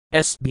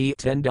SB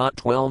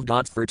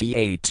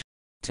 10.12.38.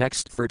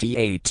 Text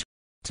 38.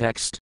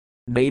 Text.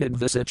 Nated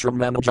visitram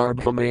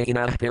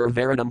manajarbhamayana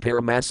paravaranam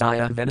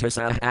paramasaya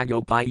ventasah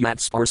agopayat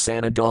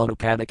sparsana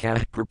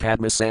daudupadaka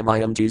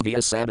prapadmasamayam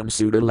tisvyasadam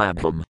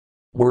sudalabham.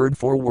 Word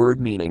for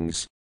word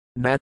meanings.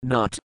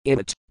 Not, in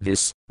it,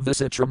 this,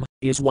 visitram,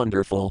 is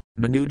wonderful,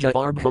 Manuja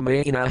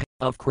Arbhamayana,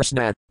 of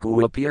Krishna,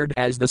 who appeared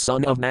as the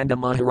son of Nanda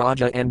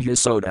Maharaja and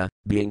Yasoda,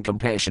 being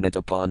compassionate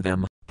upon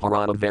them,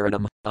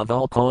 Paravaranam, of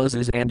all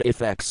causes and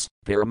effects,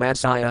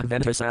 Paramasaya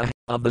Ventasah,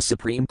 of the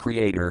Supreme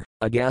Creator,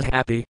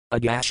 happy,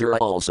 Agashara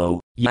also,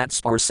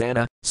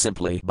 Yatsparsana,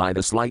 simply by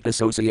the slight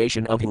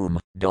association of whom,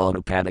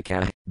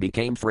 Daudupadaka,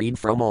 became freed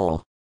from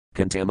all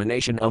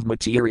contamination of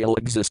material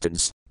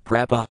existence.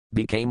 Prapa,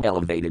 became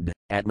elevated,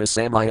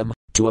 Atmasamayam,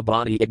 to a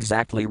body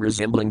exactly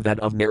resembling that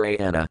of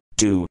Narayana,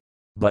 2.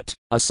 But,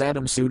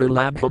 asadam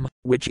sudalabham,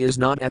 which is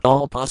not at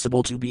all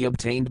possible to be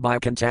obtained by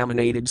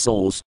contaminated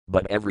souls,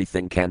 but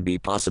everything can be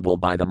possible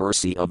by the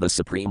mercy of the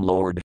Supreme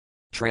Lord.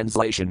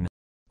 Translation.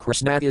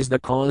 Krishna is the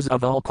cause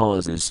of all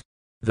causes.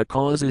 The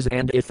causes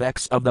and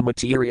effects of the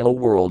material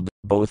world,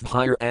 both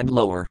higher and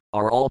lower,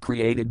 are all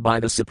created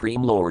by the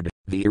Supreme Lord,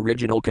 the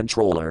original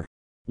controller.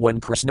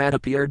 When Krishna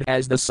appeared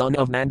as the son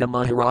of Nanda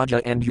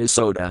Maharaja and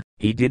Yasoda,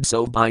 he did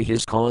so by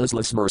his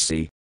causeless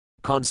mercy.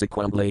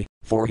 Consequently,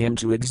 for him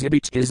to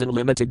exhibit his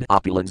unlimited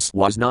opulence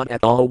was not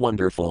at all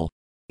wonderful.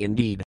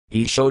 Indeed,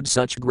 he showed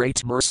such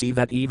great mercy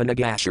that even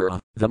Agashara,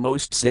 the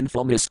most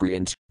sinful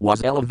miscreant,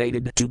 was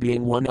elevated to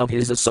being one of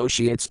his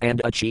associates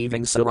and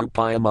achieving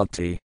Sarupaya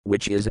Mukti,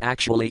 which is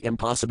actually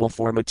impossible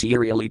for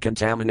materially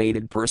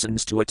contaminated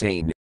persons to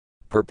attain.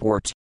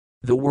 Purport.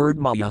 The word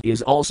Maya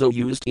is also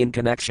used in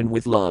connection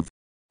with love.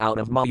 Out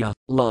of Maya,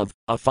 love,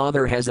 a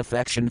father has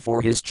affection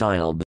for his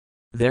child.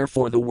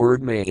 Therefore the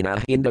word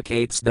Mayana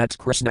indicates that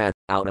Krishna,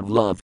 out of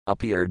love,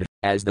 appeared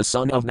as the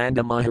son of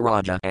Nanda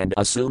Maharaja and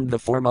assumed the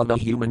form of a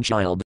human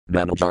child,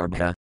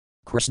 Manajarbha.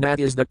 Krishna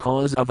is the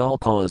cause of all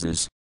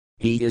causes.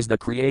 He is the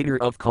creator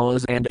of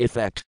cause and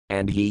effect,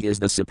 and he is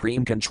the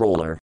supreme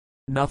controller.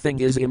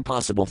 Nothing is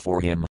impossible for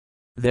him.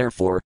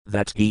 Therefore,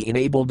 that he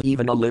enabled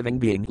even a living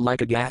being like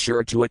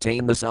Agashara to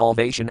attain the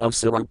salvation of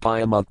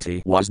Sarupaya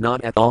Mukti was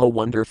not at all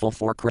wonderful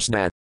for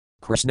Krishna.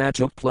 Krishna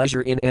took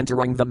pleasure in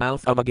entering the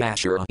mouth of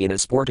Agashara in a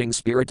sporting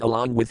spirit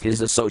along with his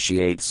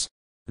associates.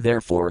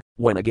 Therefore,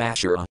 when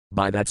Agashara,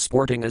 by that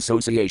sporting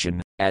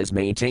association, as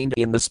maintained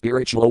in the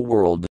spiritual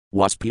world,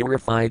 was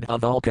purified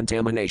of all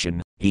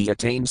contamination, he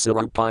attained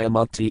Sarupaya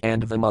Mukti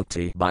and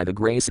Vimukti by the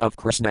grace of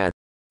Krishna.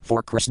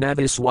 For Krishna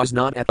this was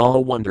not at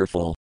all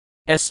wonderful.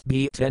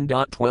 SB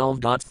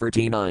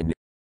 10.12.39.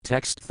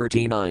 Text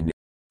 39.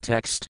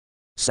 Text.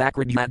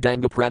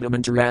 Sakradhyadanga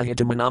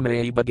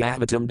pradamantarahitamanamme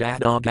bhagavatam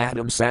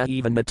dadagatam sa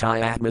even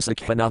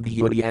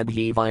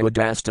matayatmasakhanabhyudhyadhi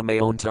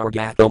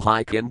vyadastamayon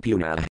hi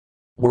kimpuna.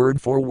 Word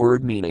for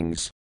word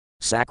meanings.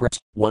 Sakrat,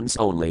 once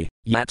only,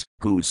 yet,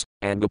 whose,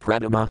 and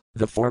Pradama,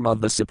 the form of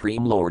the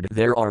Supreme Lord.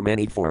 There are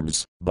many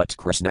forms, but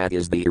Krishna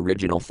is the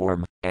original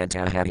form,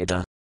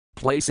 Antahahita.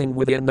 Placing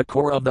within the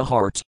core of the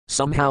heart,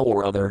 somehow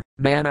or other,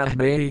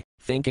 manahme,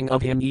 thinking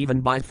of him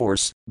even by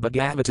force,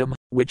 bhagavatam,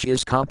 which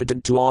is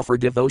competent to offer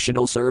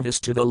devotional service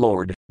to the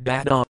Lord,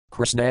 dada,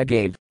 Krishna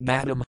gave,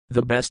 dadam,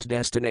 the best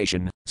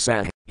destination,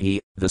 sah, he,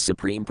 the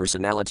Supreme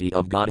Personality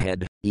of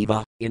Godhead,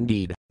 eva,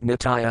 indeed,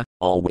 nitya,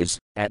 always,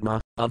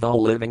 atma, of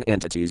all living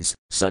entities,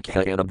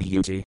 sukhayana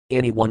beauty,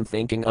 anyone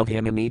thinking of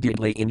him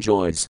immediately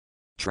enjoys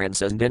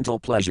transcendental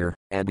pleasure,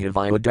 and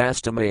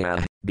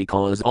hivyadastamaya,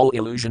 because all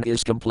illusion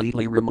is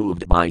completely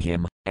removed by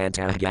him,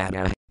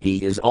 antahgata,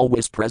 he is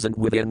always present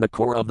within the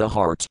core of the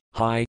heart,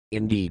 hi,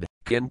 indeed,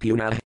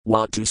 kimpuna,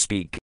 what to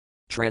speak.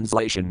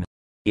 Translation.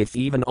 If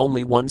even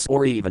only once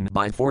or even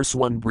by force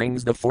one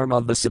brings the form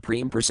of the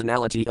Supreme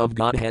Personality of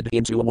Godhead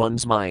into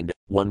one's mind,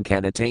 one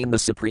can attain the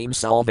supreme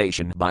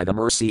salvation by the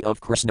mercy of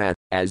Krishna,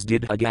 as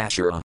did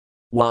Agashara.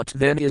 What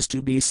then is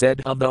to be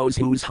said of those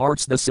whose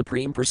hearts the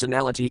Supreme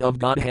Personality of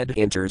Godhead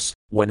enters,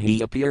 when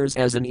he appears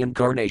as an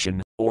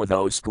incarnation, or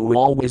those who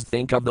always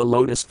think of the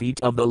lotus feet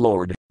of the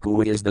Lord,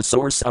 who is the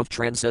source of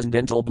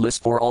transcendental bliss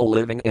for all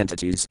living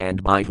entities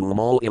and by whom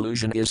all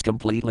illusion is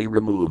completely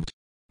removed?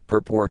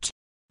 Purport.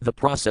 The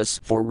process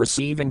for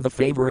receiving the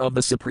favor of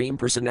the Supreme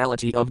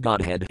Personality of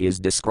Godhead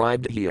is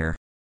described here.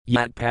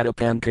 Yat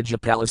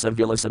Padapankajapalasa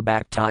Vilasa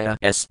Bhaktaya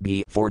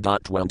SB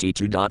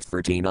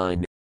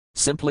 4.22.39.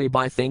 Simply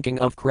by thinking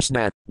of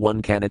Krishna,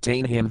 one can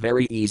attain him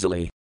very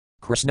easily.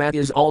 Krishna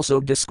is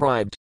also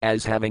described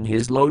as having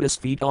his lotus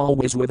feet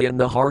always within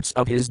the hearts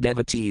of his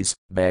devotees,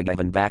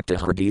 Bhagavan Bhakta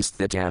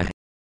Hridisthita.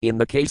 In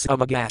the case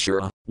of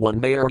Agashara, one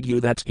may argue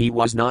that he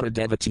was not a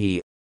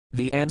devotee.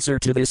 The answer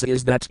to this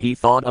is that he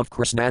thought of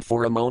Krishna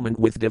for a moment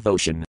with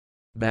devotion.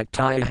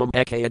 Bhaktayaham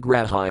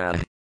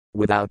ekayagrahaya.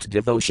 Without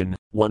devotion,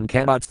 one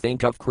cannot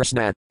think of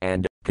Krishna,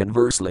 and,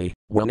 conversely,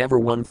 whenever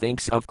one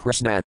thinks of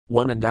Krishna,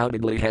 one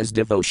undoubtedly has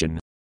devotion.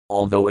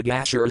 Although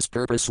Agashara's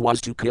purpose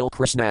was to kill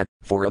Krishna,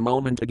 for a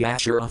moment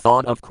Agashara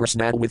thought of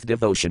Krishna with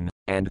devotion,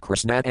 and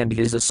Krishna and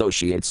his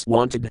associates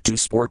wanted to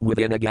sport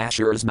within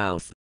Agashara's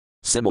mouth.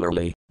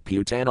 Similarly,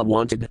 Putana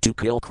wanted to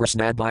kill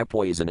Krishna by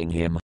poisoning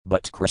him,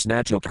 but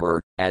Krishna took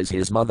her as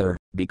his mother,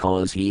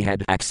 because he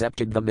had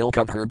accepted the milk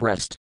of her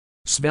breast.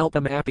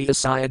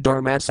 Svelpamapiyasaya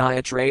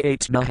dharmasaya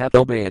trayatna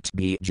hathobayat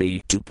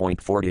BG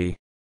 2.40.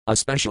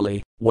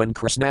 Especially, when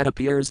Krishna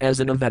appears as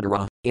an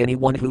Avedara,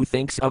 anyone who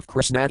thinks of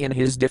Krishna in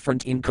his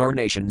different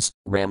incarnations,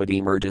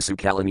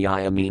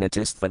 Ramadimurdasukalamaya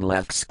Minatisthvan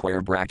left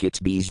square bracket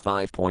B's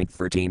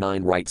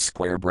 5.39 right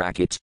square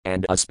bracket,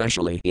 and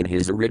especially in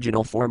his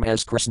original form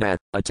as Krishna,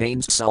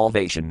 attains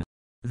salvation.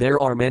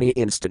 There are many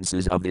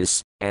instances of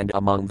this, and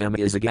among them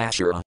is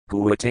Agashura,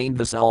 who attained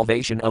the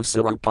salvation of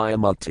Sarupaya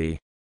Mukti.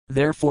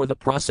 Therefore the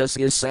process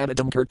is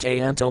Sanadam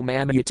Kirtayanto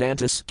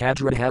Mamutantis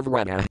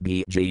Kadradhavrana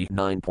BG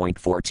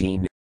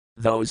 9.14.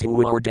 Those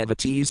who are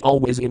devotees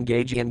always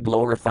engage in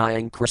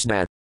glorifying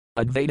Krishna.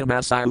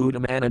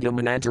 Advaidamasayudam Anadam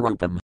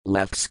Anantarupam,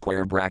 left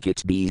square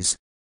bracket B's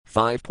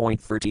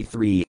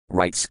 5.33,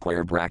 right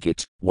square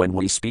bracket. When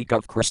we speak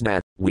of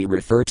Krishna, we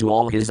refer to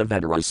all his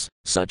Avataras,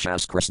 such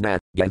as Krishna,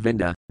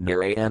 Govinda,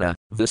 Narayana,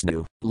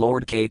 Vishnu,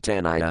 Lord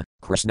Caitanya,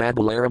 Krishna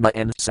Balarama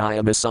and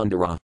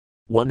Syamasundara.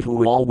 One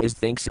who always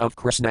thinks of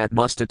Krishna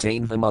must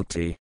attain the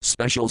mukti,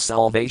 special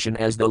salvation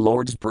as the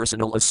Lord's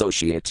personal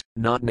associate,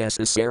 not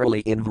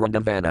necessarily in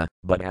Vrindavana,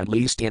 but at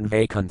least in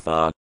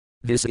Vaikuntha.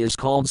 This is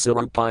called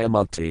Sarupaya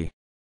Mukti.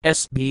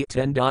 SB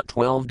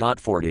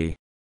 10.12.40.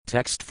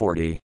 Text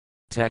 40.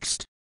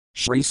 Text.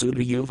 Shri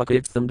Sudha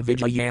Yuvakitham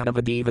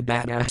Vijayanavadiva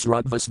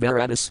Dadasrugvas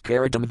Varadas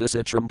Karadam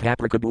Visitram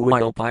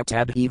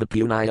Paprikabuyopitab Eva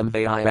Punayam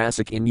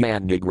Vayasak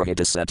Inyan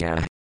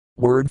Nigrahitasata.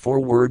 Word for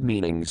word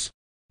meanings.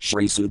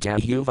 Shri Sutta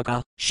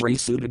Yuvaka, Shri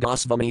Sutta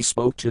Goswami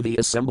spoke to the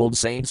assembled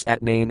saints at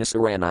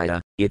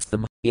Nainasaranaya,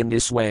 Itham, in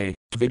this way,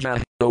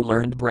 Tvija, O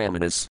learned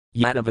Brahmanas,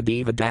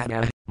 Yadavadeva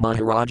Dada,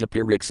 Maharaja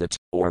Pariksit,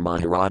 or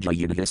Maharaja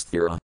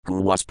Yudhisthira,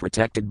 who was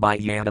protected by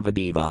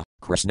Yadavadeva,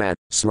 Krishna,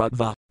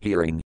 Srugva,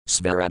 hearing,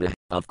 Svarada,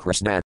 of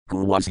Krishna,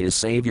 who was his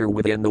savior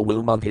within the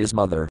womb of his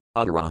mother,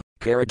 Uttara,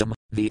 Karadam,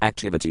 the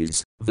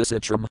activities,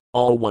 Visitram,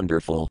 all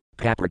wonderful,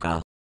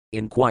 Paprika.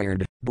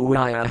 Inquired,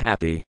 Bhuaya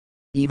happy.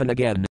 Even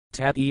again,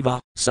 Tativa,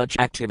 such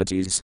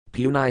activities,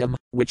 Punayam,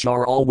 which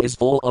are always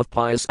full of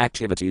pious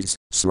activities,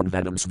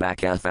 Sranvedam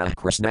Svakatha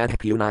Krishnat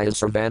Punaya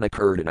Sarvana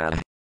Kurdana.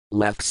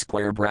 Left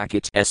square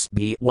bracket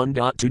SB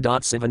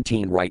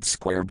 1.2.17 right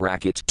square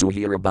bracket to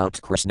hear about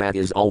Krishna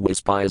is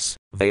always pious,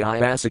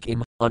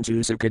 Vayasakim,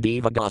 unto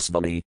Sukadeva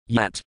Goswami,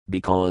 yet,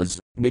 because,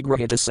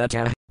 Nigrahita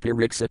Seta,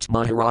 Pariksit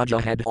Maharaja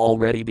had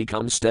already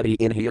become steady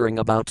in hearing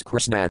about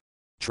Krishna.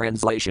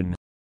 Translation.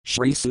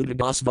 Shri Sutta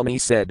Goswami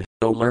said,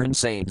 O learned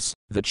saints,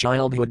 the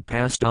childhood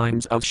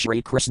pastimes of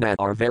Shri Krishna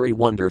are very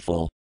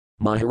wonderful.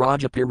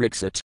 Maharaja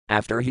Pariksit,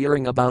 after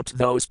hearing about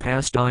those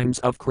pastimes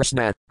of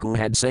Krishna, who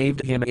had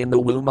saved him in the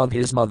womb of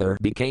his mother,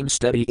 became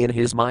steady in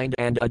his mind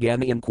and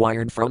again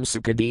inquired from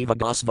Sukadeva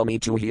Goswami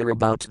to hear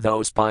about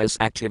those pious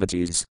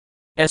activities.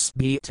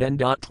 SB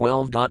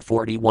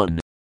 10.12.41.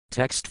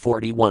 Text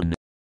 41.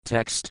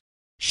 Text.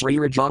 Shri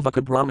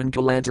Rajavaka Brahman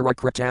Kalantara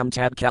Kratam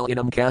Tab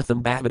Kalyanam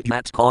Katham Bhavat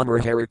Yat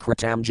Konra Hara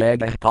Kratam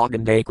Jagah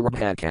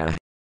Pagandakrabhaka.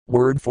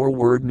 Word for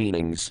word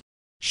meanings.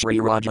 Shri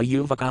Raja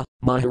Yuvaka,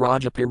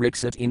 Maharaja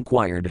Pariksit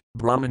inquired,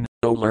 Brahman,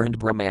 O learned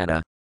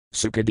Brahmana.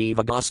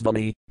 Sukadeva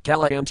Goswami,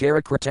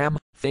 Kalayantara Kratam,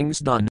 things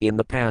done in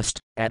the past,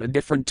 at a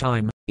different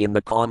time, in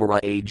the Kamara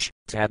age,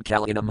 Tab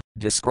Kalyanam,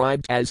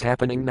 described as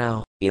happening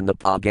now, in the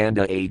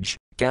Paganda age,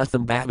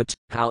 Katham Bhavat,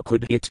 how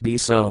could it be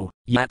so,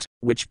 yet,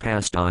 which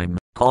pastime,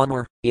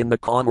 Kamar, in the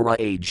Kamara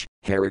age,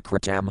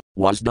 Harikratam,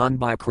 was done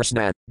by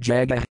Krishna,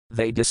 Jaga,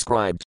 they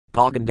described,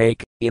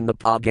 Pagandak, in the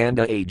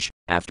Paganda age,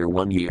 after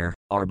 1 year,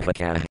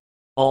 Arbhaka.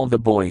 All the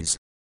boys.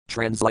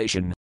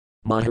 Translation.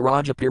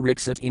 Maharaja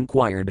Pariksit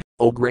inquired,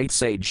 O great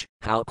sage,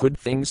 how could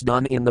things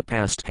done in the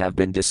past have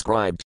been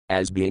described,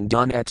 as being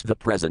done at the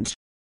present?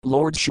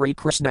 Lord Shri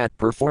Krishna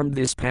performed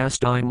this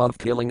pastime of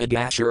killing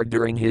Agashura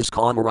during his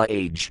Kamara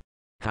age.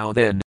 How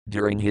then,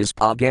 during his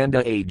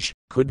Paganda age,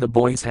 could the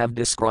boys have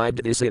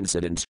described this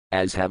incident,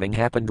 as having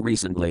happened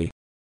recently?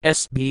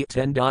 SB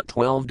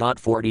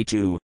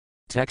 10.12.42.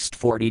 Text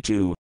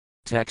 42.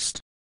 Text.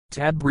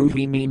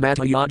 Tabruhi me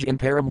matayaj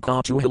imparam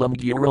katuhilam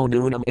guro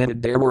nunam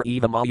enadarar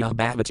eva maya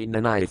bhavati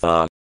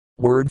nanayatha.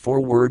 Word for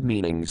word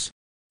meanings.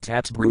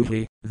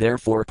 Tatsbruhi,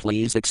 therefore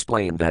please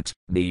explain that,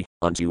 me,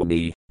 unto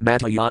me,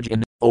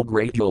 matayajan, O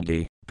great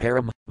yogi,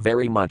 param,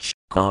 very much,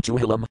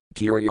 katuhilam,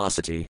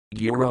 curiosity,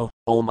 guro,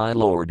 O my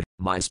lord,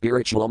 my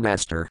spiritual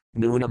master,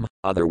 nunam,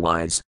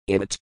 otherwise,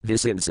 it,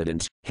 this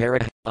incident, hara,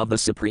 of the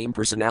Supreme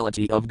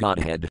Personality of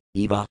Godhead,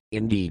 eva,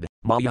 indeed,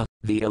 maya,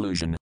 the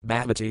illusion,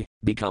 bhavati,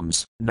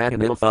 becomes,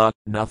 nataniltha,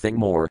 nothing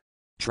more.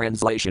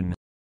 Translation.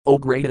 O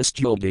greatest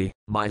yogi,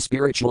 my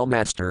spiritual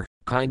master,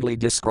 kindly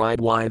describe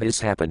why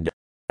this happened.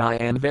 I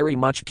am very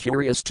much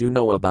curious to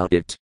know about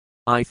it.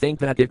 I think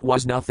that it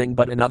was nothing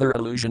but another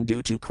illusion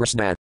due to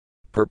Krishna.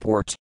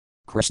 Purport.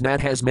 Krishna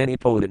has many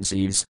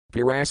potencies,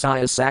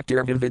 Pirasaya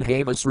Saktir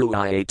Vividhavas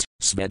Ruayate,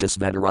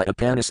 Svetasvedara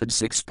Upanishad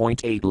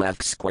 6.8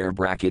 left square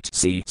bracket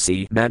C.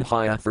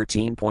 Madhya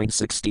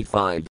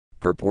 13.65,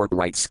 purport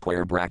right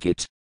square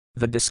bracket.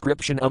 The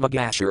description of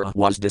Agashura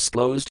was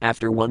disclosed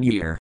after 1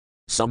 year.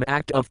 Some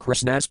act of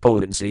Krishna's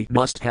potency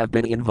must have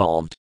been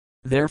involved.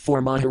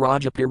 Therefore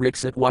Maharaja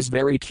Pariksit was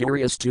very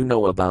curious to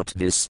know about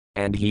this,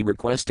 and he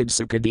requested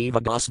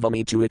Sukadeva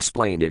Goswami to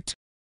explain it.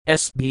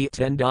 SB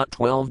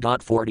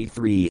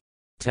 10.12.43.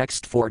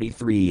 Text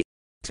 43.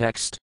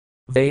 Text.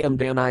 Vayam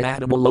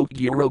Danayadamalok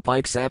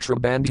Europikshatra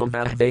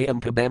Bandhavah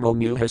Vayam Pabamo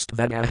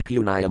Muhastvadah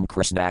Punayam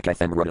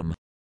Krishnakathamradam.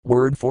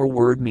 Word for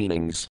word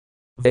meanings.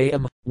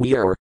 Vayam, we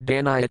are,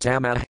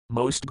 Danayatama,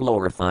 most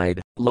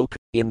glorified, Lok,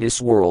 in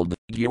this world,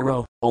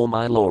 Guru, O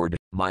my Lord,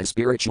 my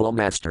spiritual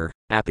master,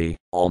 Api,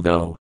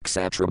 although,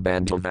 Ksatra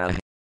Bandhavah,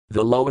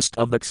 the lowest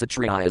of the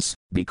Kshatriyas,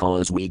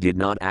 because we did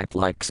not act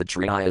like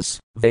Kshatriyas,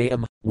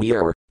 Vayam, we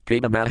are,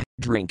 Pidama,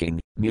 drinking,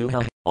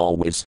 Muha,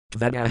 always,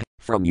 Tvada,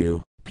 from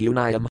you,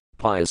 Punayam,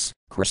 pious,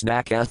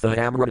 Krishnakatha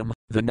Amritam,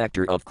 the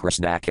nectar of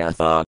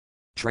Krishnakatha.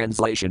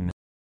 Translation.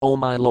 O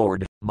my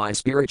Lord, my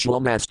spiritual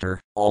master,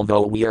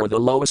 although we are the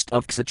lowest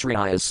of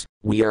Kshatriyas,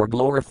 we are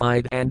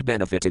glorified and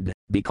benefited,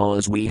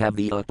 because we have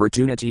the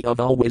opportunity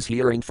of always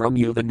hearing from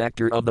you the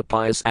nectar of the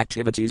pious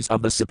activities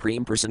of the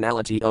Supreme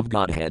Personality of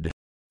Godhead.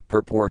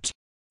 Purport.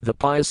 The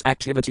pious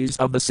activities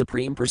of the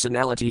Supreme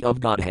Personality of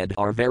Godhead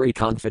are very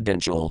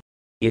confidential.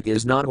 It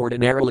is not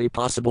ordinarily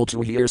possible to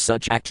hear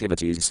such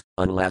activities,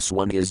 unless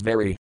one is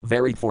very,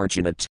 very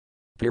fortunate.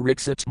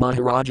 Pariksit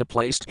Maharaja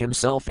placed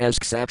himself as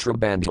Ksatra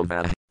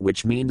Bandhava,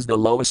 which means the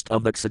lowest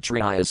of the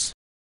Kshatriyas.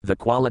 The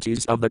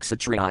qualities of the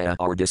Kshatriya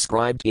are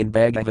described in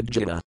Bhagavad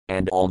Gita,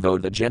 and although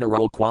the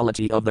general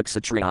quality of the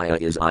Kshatriya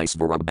is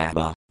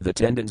Aisvarabhava, the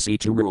tendency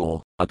to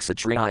rule, a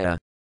Kshatriya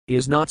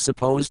is not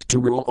supposed to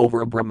rule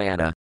over a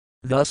Brahmana.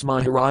 Thus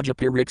Maharaja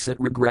Pariksit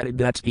regretted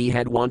that he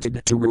had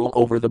wanted to rule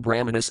over the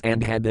Brahmanas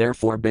and had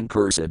therefore been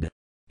cursed.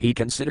 He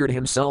considered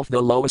himself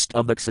the lowest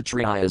of the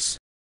Kshatriyas.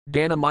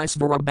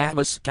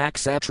 Danamaisvarabhavas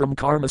Taksatram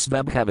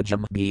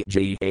Karmasvabhavajam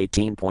BG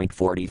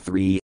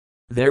 18.43.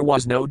 There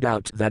was no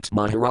doubt that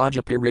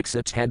Maharaja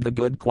Pariksit had the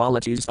good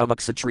qualities of a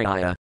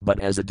Kshatriya, but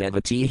as a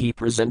devotee he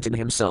presented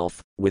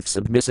himself, with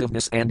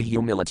submissiveness and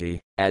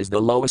humility, as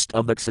the lowest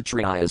of the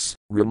Kshatriyas,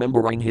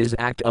 remembering his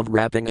act of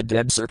wrapping a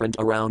dead serpent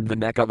around the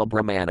neck of a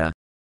Brahmana.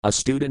 A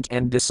student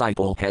and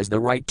disciple has the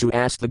right to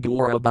ask the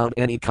Guru about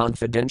any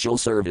confidential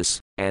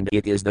service, and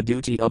it is the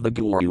duty of the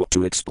Guru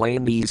to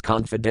explain these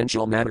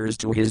confidential matters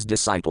to his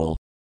disciple.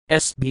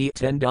 SB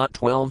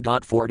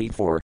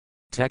 10.12.44.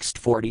 Text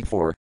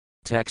 44.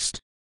 Text.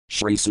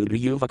 Shri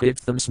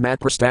Sudayuvakitham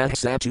smatprastah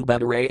satu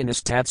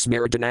badarayanis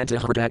tatsmaradananta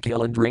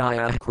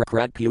hardakilandriya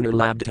krakrat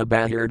punarlabdha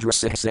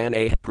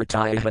bahirdrasihsane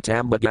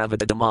pratyahatam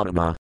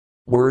bhagavadadamanama.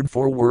 Word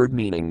for word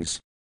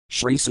meanings.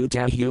 Shri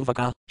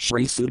Sudayuvaka,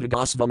 Shri Suda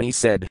Goswami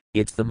said,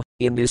 Itham,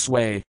 in this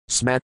way,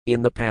 smat,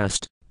 in the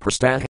past,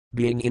 prastah,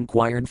 being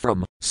inquired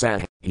from, sah,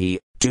 he,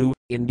 too,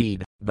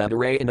 indeed,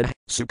 Badarayana,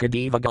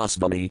 Sukadeva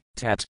Goswami,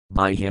 tat,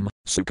 by him,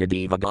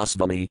 Sukadeva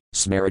Goswami,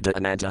 Smarita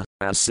Ananta,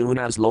 as soon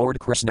as Lord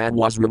Krishna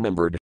was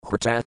remembered,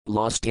 Krita,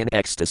 lost in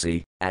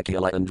ecstasy,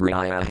 Akila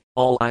Andriya,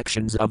 all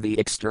actions of the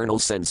external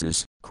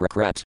senses,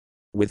 Krakrat.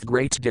 With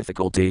great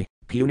difficulty,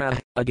 Puna,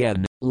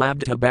 again,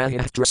 Labdha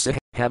Bahihdrasih,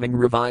 having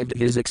revived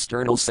his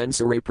external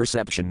sensory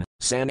perception,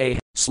 Sane,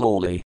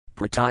 slowly,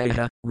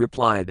 Pratyaha,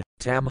 replied,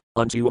 Tam,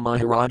 unto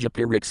Maharaja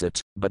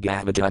Pariksit,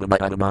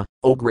 Bhagavadadama,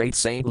 O great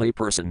saintly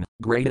person,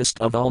 greatest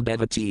of all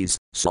devotees,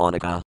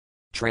 Saunaka.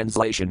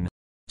 Translation.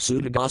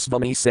 Suda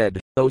Goswami said,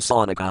 O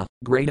Saunaka,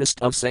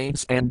 greatest of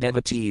saints and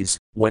devotees,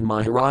 when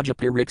Maharaja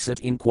Pariksit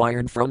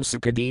inquired from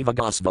Sukadeva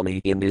Goswami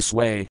in this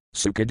way,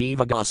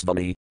 Sukadeva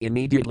Goswami,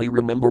 immediately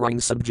remembering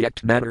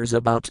subject matters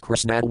about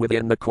Krishna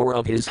within the core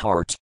of his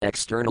heart,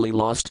 externally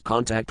lost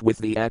contact with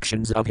the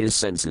actions of his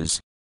senses.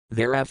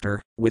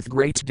 Thereafter, with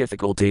great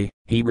difficulty,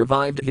 he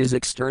revived his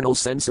external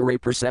sensory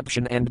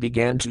perception and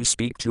began to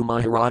speak to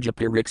Maharaja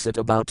Pariksit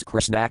about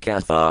Krishna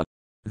Katha.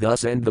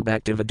 Thus end the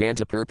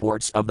Bhaktivedanta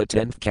purports of the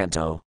 10th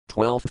canto,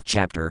 12th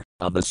chapter,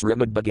 of the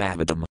Srimad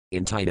Bhagavatam,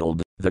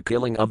 entitled, The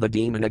Killing of the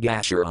Demon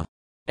Agashura.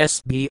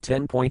 SB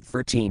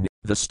 10.13,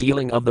 The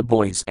Stealing of the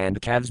Boys and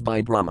Calves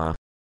by Brahma.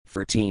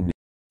 13.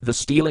 The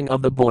Stealing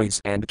of the Boys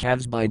and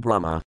Calves by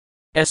Brahma.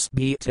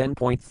 SB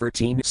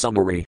 10.13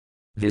 Summary.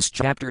 This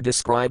chapter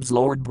describes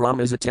Lord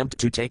Brahma's attempt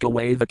to take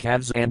away the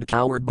calves and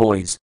coward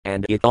boys,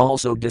 and it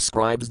also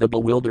describes the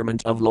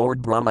bewilderment of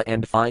Lord Brahma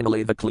and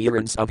finally the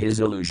clearance of his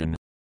illusion.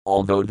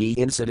 Although the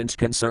incident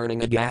concerning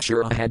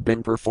Agashura had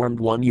been performed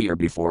 1 year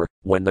before,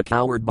 when the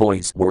coward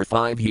boys were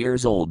 5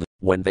 years old,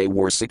 when they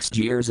were 6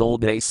 years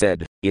old they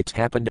said, it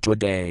happened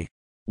today.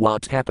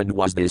 What happened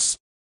was this.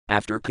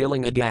 After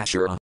killing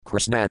Agashura,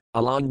 Krishna,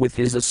 along with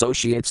his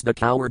associates the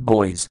coward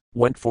boys,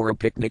 went for a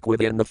picnic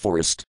within the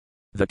forest.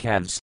 The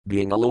calves,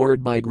 being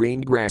allured by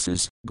green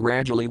grasses,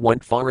 gradually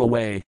went far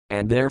away,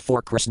 and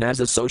therefore Krishna's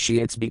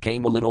associates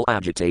became a little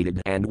agitated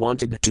and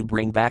wanted to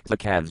bring back the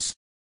calves.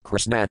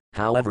 Krishna,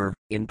 however,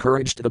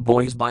 encouraged the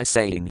boys by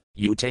saying,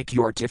 You take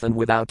your tiffin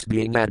without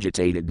being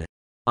agitated.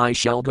 I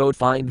shall go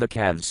find the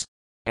calves.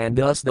 And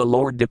thus the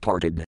Lord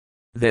departed.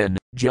 Then,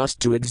 Just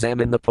to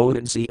examine the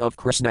potency of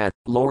Krishna,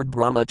 Lord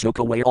Brahma took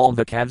away all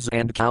the calves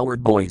and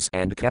coward boys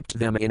and kept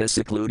them in a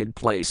secluded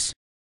place.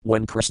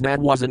 When Krishna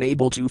was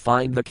unable to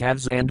find the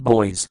calves and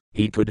boys,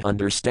 he could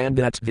understand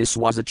that this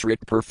was a trick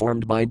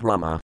performed by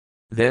Brahma.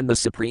 Then the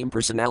Supreme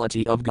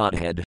Personality of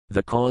Godhead,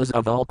 the cause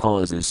of all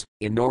causes,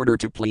 in order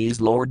to please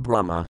Lord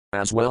Brahma,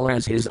 as well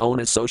as his own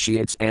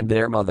associates and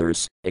their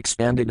mothers,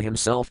 expanded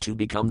himself to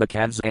become the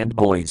calves and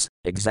boys,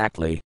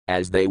 exactly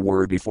as they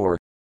were before.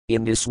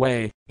 In this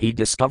way, he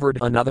discovered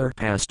another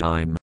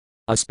pastime.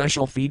 A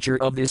special feature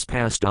of this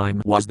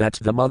pastime was that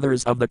the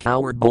mothers of the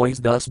coward boys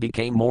thus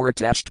became more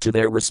attached to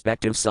their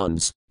respective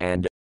sons,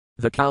 and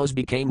the cows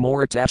became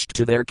more attached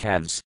to their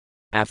calves.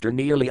 After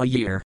nearly a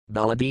year,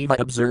 Baladeva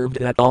observed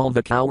that all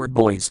the coward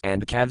boys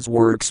and calves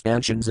were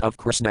expansions of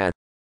Krishna.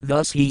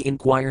 Thus he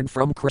inquired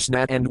from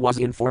Krishna and was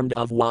informed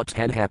of what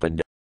had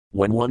happened.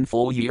 When 1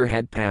 full year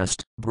had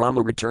passed,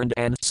 Brahma returned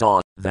and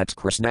saw that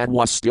Krishna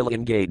was still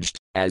engaged,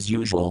 as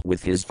usual,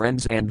 with his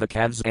friends and the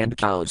calves and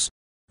cows.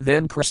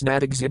 Then Krishna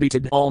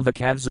exhibited all the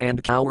calves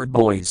and coward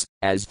boys,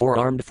 as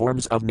four-armed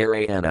forms of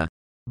Narayana.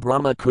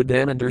 Brahma could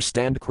then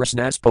understand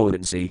Krishna's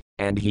potency,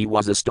 and he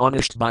was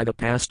astonished by the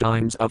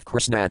pastimes of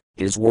Krishna,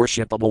 his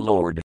worshipable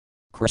Lord.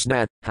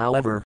 Krishna,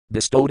 however,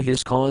 bestowed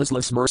his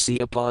causeless mercy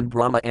upon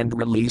Brahma and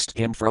released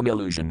him from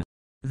illusion.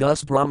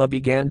 Thus Brahma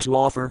began to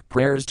offer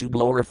prayers to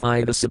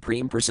glorify the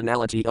Supreme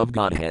Personality of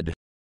Godhead.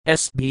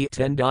 SB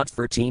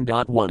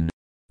 10.13.1.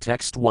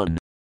 Text 1.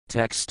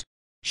 Text.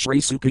 Shri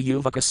Sukha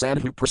Yuvaka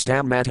Sadhu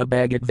Prastam Mata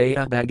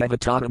Bhagavaya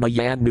Bhagavatadama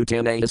Yan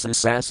Nutanayas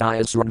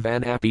Sasaya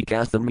Sranvan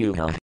Apikatham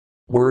Muha.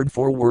 Word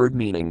for word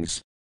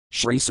meanings.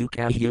 Shri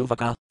Sukha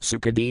Yuvaka,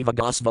 Sukadeva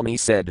Goswami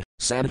said,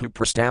 Sadhu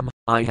Prastam,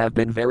 I have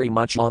been very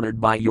much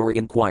honored by your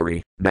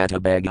inquiry.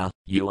 Matabhaga,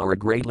 you are a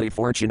greatly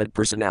fortunate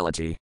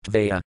personality.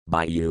 Tvaya,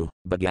 by you,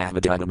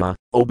 Bhagavadadama,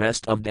 O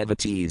best of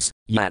devotees,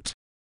 yet.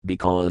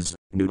 Because,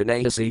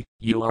 Nudanayasi,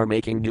 you are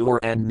making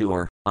newer and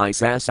newer,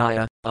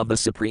 Isasaya, of the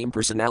Supreme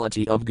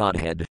Personality of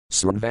Godhead,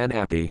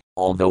 Sranvanapi,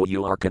 although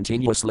you are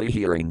continuously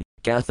hearing,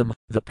 Katham,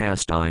 the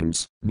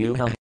pastimes,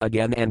 Muha,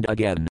 again and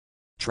again.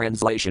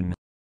 Translation.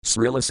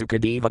 Srila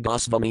Sukadeva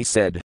Goswami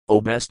said,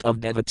 O best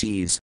of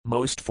devotees,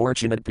 most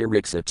fortunate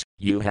Pariksit,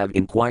 you have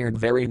inquired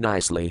very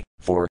nicely,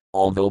 for,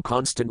 although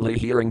constantly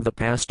hearing the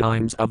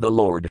pastimes of the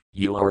Lord,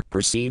 you are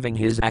perceiving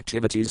his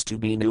activities to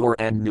be newer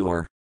and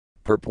newer.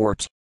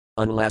 Purport.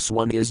 Unless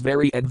one is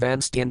very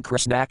advanced in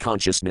Krishna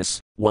consciousness,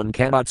 one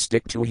cannot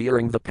stick to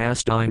hearing the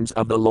pastimes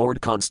of the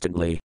Lord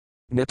constantly.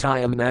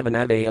 Nitayam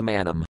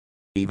Navanavayamanam.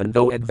 Even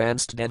though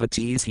advanced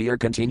devotees hear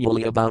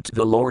continually about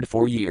the Lord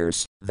for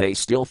years, they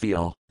still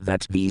feel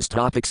that these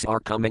topics are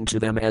coming to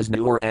them as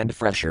newer and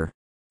fresher.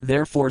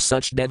 Therefore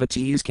such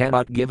devotees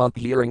cannot give up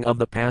hearing of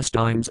the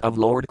pastimes of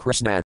Lord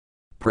Krishna.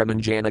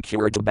 Premanjana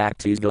Kurita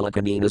Bhaktis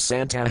Vilakanina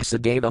Santah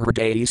Sadeva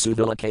Hridayi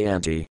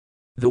Suvilakayanti.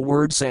 The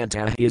word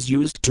Santa is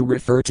used to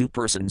refer to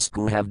persons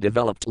who have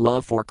developed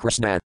love for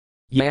Krishna.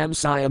 Yam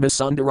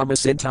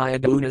Sayamasundaramasinthaya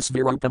Gunas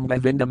Virupam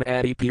Bhavindam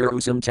Adi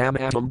Purusam Tam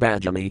Atam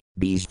Bhajami,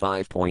 Bs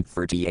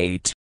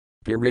 5.38.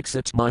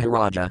 Pariksit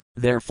Maharaja,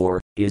 therefore,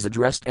 is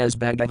addressed as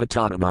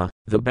Bhagavatadama,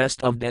 the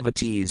best of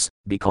devotees,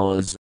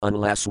 because,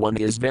 unless one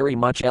is very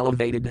much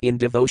elevated in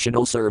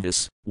devotional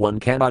service, one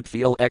cannot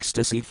feel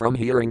ecstasy from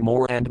hearing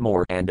more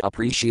and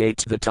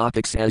appreciate the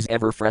topics as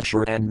ever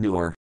fresher and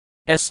newer.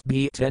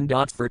 SB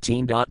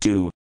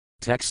 10.13.2.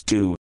 Text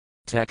 2.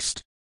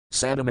 Text.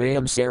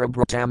 Sadamayam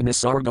Sarabratam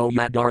Nisargo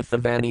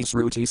Yadarthavani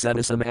Sruti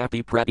Sedasam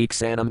Api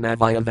Pratiksanam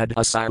Navaya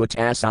Vedhasaivat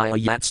Asaya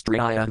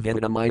Yatstriya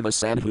Vidamaiva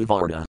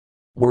Sadhuvarda.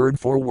 Word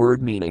for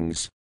word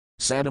meanings.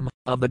 Sadam,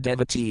 of the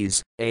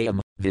devotees,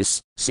 Ayam,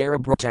 this,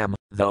 Sarabratam,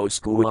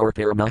 those who are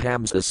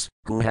Paramahamsas,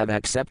 who have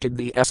accepted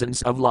the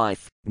essence of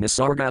life,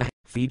 Nisarga,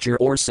 feature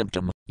or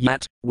symptom,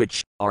 Yat,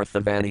 which,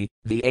 Arthavani,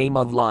 the aim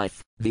of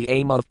life, the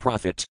aim of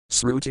profit,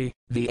 Sruti,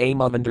 the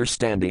aim of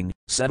understanding,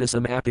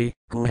 Sedasam Api,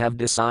 who have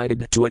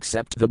decided to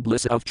accept the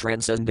bliss of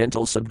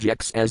transcendental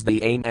subjects as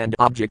the aim and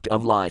object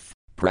of life,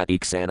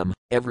 Pratiksanam,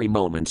 every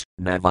moment,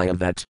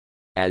 Navayavat.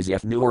 As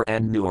if newer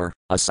and newer,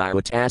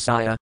 Asayat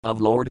Asaya, of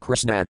Lord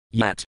Krishna,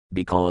 yet,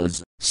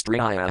 because,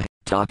 Striya,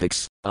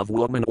 topics, of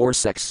woman or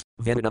sex,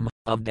 Vinam,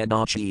 of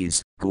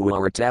Dadachis, who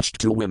are attached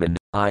to women,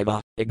 Iva,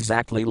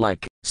 exactly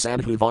like,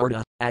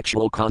 Sadhuvarda,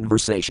 actual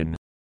conversation.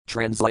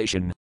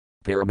 Translation.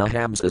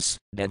 Paramahamsas,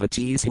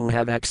 devotees who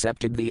have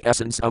accepted the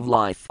essence of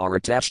life are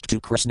attached to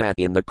Krishna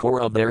in the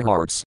core of their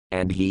hearts,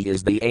 and he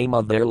is the aim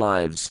of their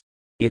lives.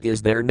 It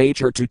is their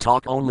nature to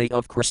talk only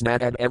of Krishna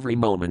at every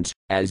moment,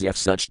 as if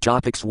such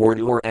topics were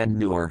newer and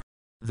newer.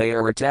 They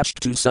are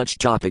attached to such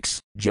topics,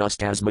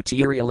 just as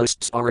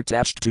materialists are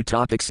attached to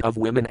topics of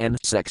women and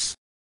sex.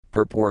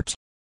 Purport.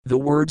 The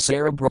word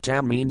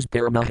Sarabratam means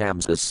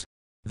Paramahamsas.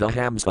 The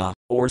Hamsa,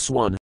 or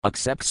swan,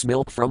 accepts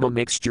milk from a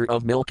mixture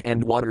of milk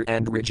and water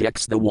and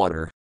rejects the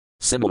water.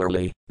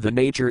 Similarly, the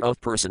nature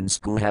of persons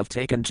who have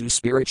taken to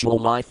spiritual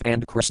life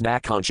and Krishna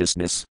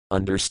consciousness,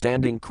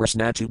 understanding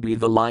Krishna to be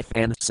the life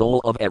and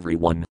soul of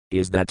everyone,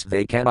 is that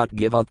they cannot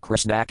give up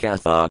Krishna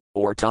Katha,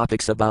 or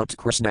topics about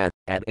Krishna,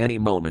 at any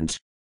moment.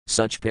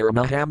 Such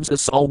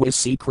Paramahamsas always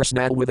see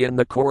Krishna within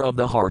the core of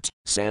the heart.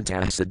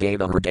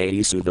 Santasadeva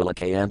Hridayi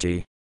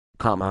Suvilakayanti.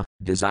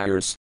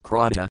 Desires,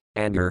 krodha,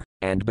 anger,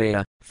 and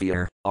bhaya,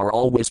 fear, are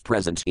always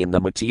present in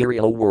the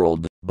material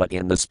world, but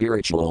in the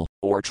spiritual,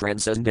 or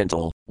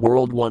transcendental,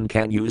 world one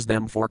can use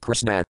them for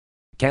Krishna.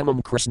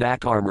 Kamam Krishna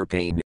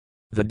Karmarpane.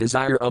 The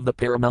desire of the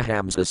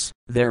Paramahamsas,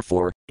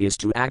 therefore, is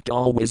to act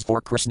always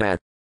for Krishna.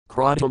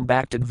 Krodham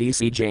Bhaktad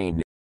VC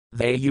Jain.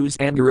 They use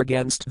anger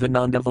against the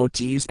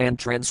non-devotees and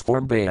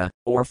transform bhaya,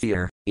 or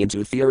fear,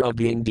 into fear of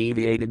being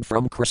deviated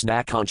from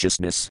Krishna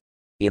consciousness.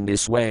 In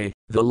this way,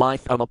 the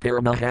life of a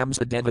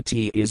Paramahamsa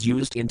devotee is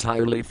used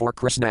entirely for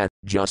Krishna,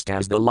 just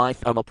as the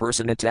life of a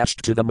person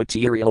attached to the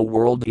material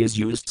world is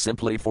used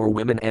simply for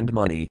women and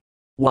money.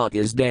 What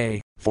is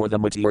day for the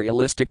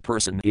materialistic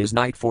person is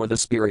night for the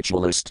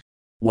spiritualist.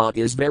 What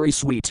is very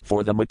sweet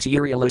for the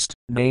materialist,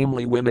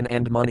 namely women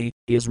and money,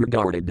 is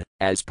regarded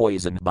as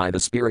poison by the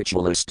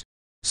spiritualist.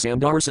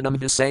 Sandarsanam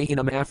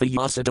Visayanam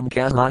Athayasadam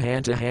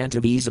Kahahanta Hanta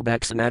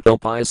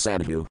Visabhaksanathopaya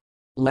Sadhu.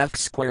 Left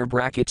square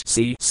bracket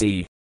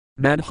CC.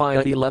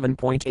 Madhya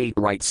 11.8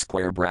 right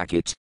square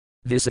bracket.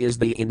 This is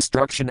the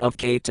instruction of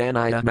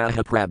Caitanya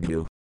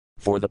Mahaprabhu.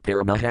 For the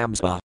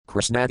Paramahamsa,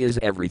 Krishna is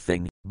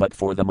everything, but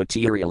for the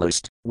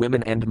materialist,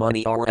 women and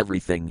money are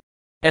everything.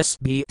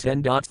 SB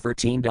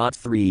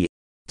 10.13.3.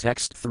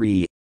 Text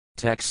 3.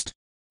 Text.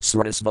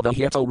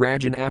 Srasvavahyata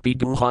Rajan Api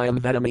Guhayam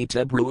Vedami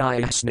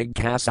Tebruaya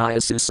Snigkasaya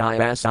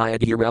Sisayasaya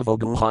Dhirevo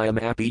Guhayam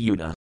Api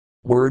Yuda.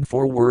 Word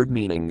for word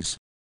meanings.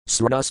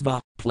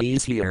 Srasva,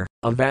 please hear,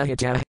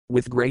 Avahita,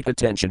 with great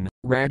attention,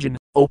 Rajan,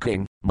 O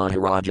king,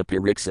 Maharaja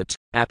Pariksit,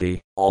 Api,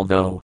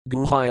 although,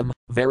 Guhayam,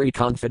 very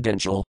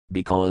confidential,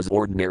 because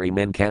ordinary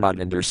men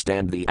cannot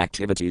understand the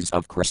activities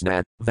of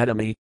Krishna,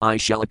 Vedami, I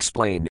shall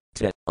explain,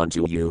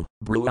 unto you,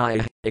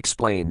 Bruaya,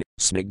 explain,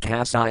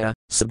 Snigkasaya,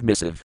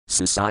 submissive,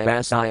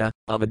 Sisayasaya,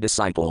 of a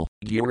disciple,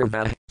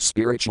 Gurava,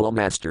 spiritual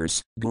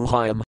masters,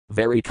 Guhayam,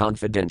 very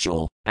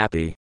confidential,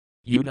 Api.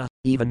 Yuda,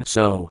 even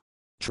so.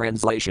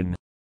 Translation.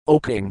 O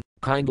king,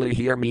 kindly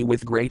hear me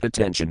with great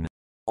attention.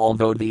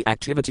 Although the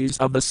activities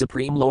of the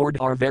Supreme Lord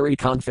are very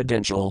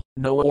confidential,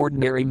 no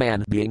ordinary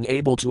man being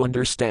able to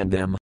understand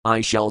them,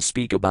 I shall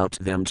speak about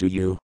them to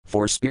you,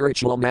 for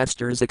spiritual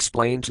masters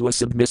explain to a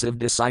submissive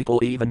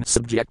disciple even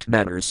subject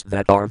matters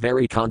that are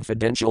very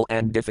confidential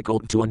and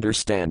difficult to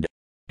understand.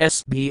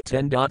 SB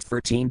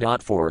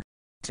 10.13.4.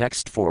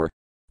 Text 4.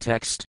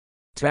 Text.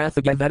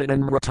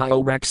 Tathagavadanam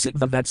Ratayo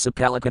Raksitvavatsa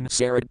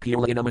Sarat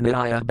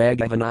Pilanamaniya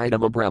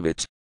Bhagavanidam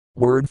Abravit.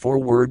 Word for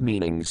word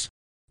meanings.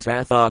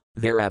 Tatha,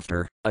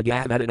 thereafter,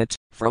 Agavadanat,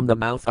 from the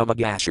mouth of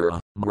Agashara,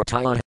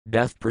 Mrataya,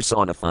 death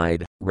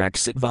personified,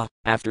 Raksitva,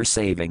 after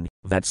saving,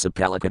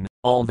 Vatsapalikan,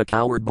 all the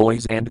coward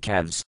boys and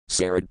calves,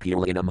 Sarat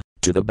Pilanam,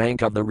 to the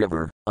bank of the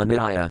river,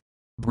 Anaya,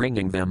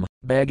 bringing them,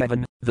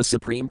 Bhagavan, the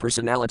Supreme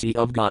Personality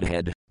of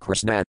Godhead,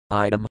 Krishna,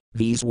 item,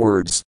 these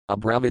words,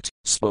 Abravit,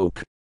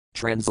 spoke.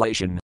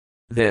 Translation.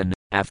 Then,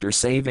 after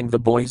saving the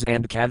boys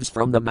and calves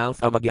from the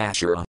mouth of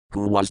Agashara,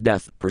 who was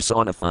death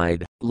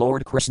personified,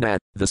 Lord Krishna,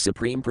 the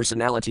Supreme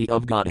Personality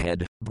of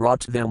Godhead, brought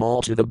them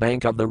all to the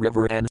bank of the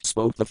river and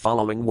spoke the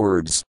following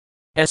words.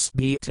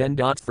 SB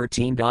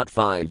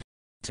 10.13.5.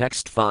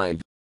 Text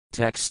 5.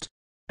 Text.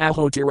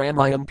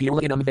 Ahotiranayam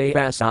Pulinam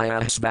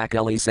Vayasaya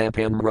Svakali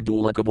Sampam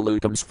Radula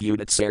Kabalukam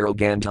Sputat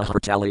Saroganta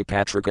Hartali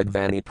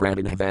Patrikadvani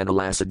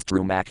Pradinhavanalasad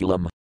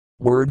Trumaculum.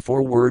 Word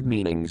for word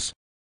meanings.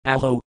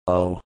 Aho,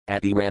 oh,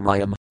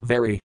 Atiranayam,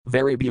 very,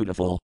 very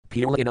beautiful,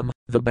 Pulinam,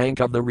 the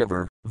bank of the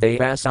river,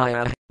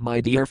 Vayasaya,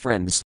 my dear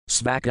friends,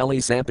 Svakali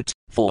Sampat,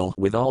 full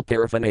with all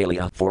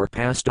paraphernalia for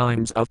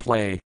pastimes of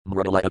play,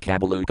 Mradala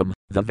Kabalukam,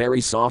 the very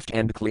soft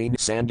and clean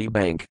sandy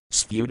bank,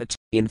 Sputat,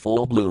 in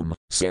full bloom,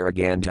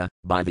 Saraganda,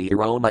 by the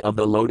aroma of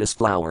the lotus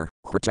flower,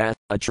 Krita,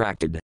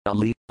 attracted,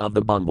 Ali, of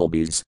the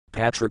bumblebees,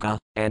 Patrika,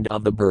 and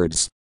of the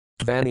birds.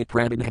 Vani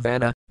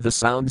Pradinhavana, the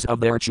sounds of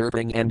their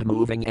chirping and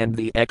moving and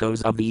the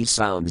echoes of these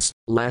sounds,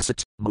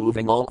 Lasat,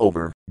 moving all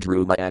over,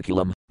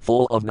 Drumaculum,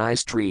 full of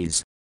nice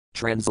trees.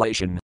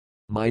 Translation.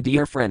 My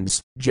dear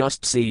friends,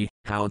 just see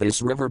how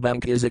this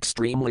riverbank is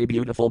extremely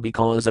beautiful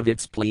because of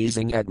its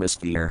pleasing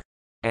atmosphere.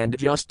 And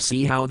just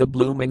see how the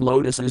blooming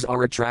lotuses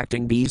are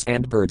attracting bees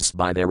and birds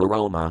by their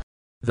aroma.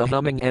 The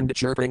humming and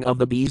chirping of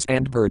the bees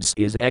and birds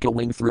is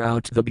echoing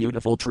throughout the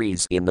beautiful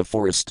trees in the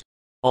forest.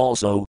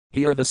 Also,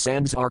 here the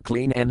sands are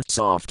clean and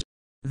soft.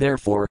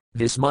 Therefore,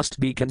 this must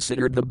be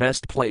considered the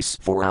best place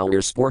for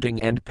our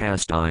sporting and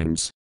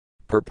pastimes.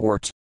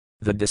 Purport.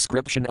 The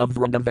description of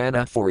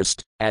Vrindavana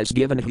forest, as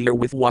given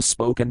herewith, was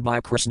spoken by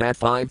Krishna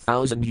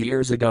 5,000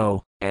 years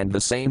ago, and the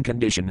same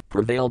condition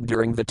prevailed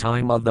during the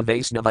time of the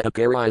Vaisnava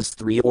Acharyas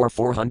 300 or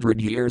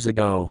 400 years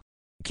ago.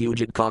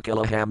 Kujit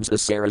Kakila Hamsa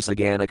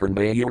Sarasaganakarn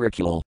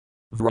Mayurikul.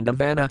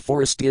 Vrindavana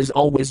forest is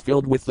always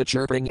filled with the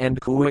chirping and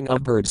cooing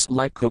of birds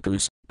like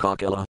cuckoos,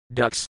 kakila,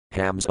 ducks,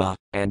 hamsa,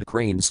 and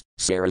cranes,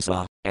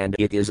 sarasa, and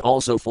it is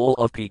also full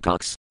of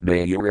peacocks,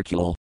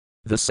 mayuricule.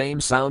 The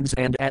same sounds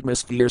and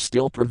atmosphere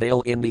still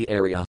prevail in the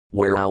area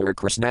where our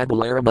Krishna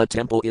Balarama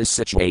temple is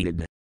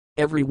situated.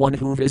 Everyone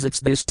who visits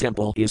this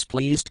temple is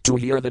pleased to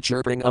hear the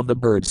chirping of the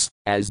birds,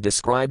 as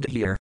described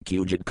here.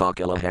 Kujit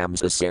Kakila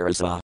Hamza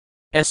Sarasa.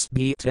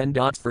 SB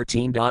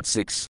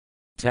 10.13.6.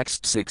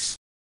 Text 6.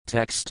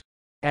 Text.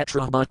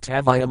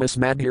 Atrabhaktavayamas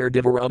Madhir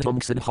Divarotam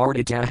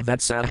Ksandharditah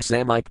Vatsah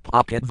Samik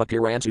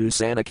Papidvakirantu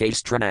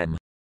Sanakastranam.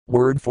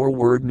 Word for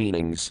word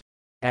meanings.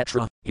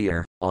 Atra,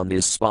 here, on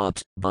this spot,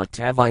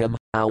 Bhaktavayam,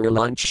 our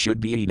lunch should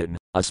be eaten,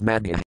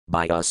 Asmadhya,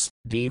 by us,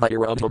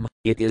 Divarotam,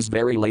 it is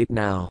very late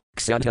now,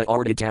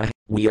 Ksandharditah,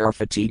 we are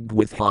fatigued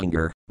with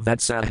hunger,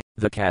 Vatsah,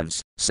 the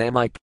calves,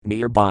 Samik,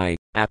 nearby,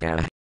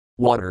 Apah,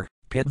 water,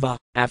 Pidva,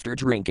 after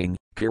drinking,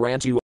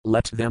 Kirantu,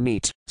 let them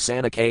eat,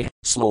 Sanake,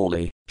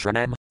 slowly,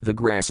 Tranam, the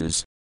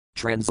grasses.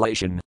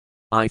 Translation.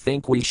 I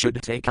think we should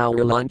take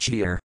our lunch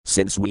here,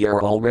 since we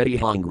are already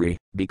hungry,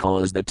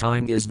 because the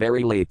time is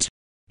very late.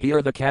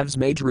 Here the calves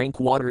may drink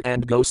water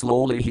and go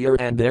slowly here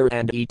and there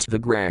and eat the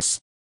grass.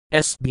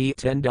 SB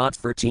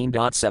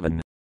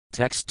 10.13.7.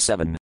 Text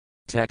 7.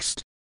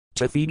 Text.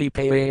 Tathidi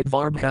payad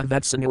varbha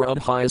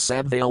vatsanirabhaya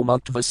sabvail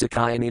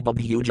muktvasakayani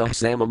babhuja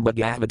samam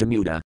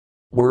bhagavadamuda.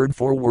 Word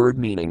for word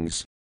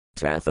meanings.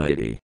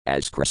 Tathidi,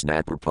 as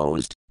Krishna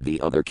proposed, the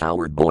other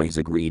coward boys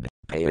agreed.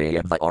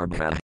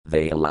 Payavarbha,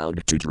 they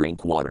allowed to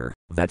drink water.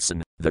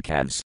 Vatsan, the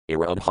calves,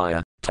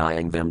 Irabhaya,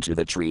 tying them to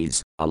the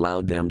trees,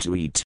 allowed them to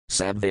eat.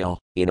 Sabvail,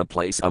 in a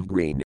place of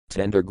green,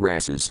 tender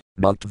grasses.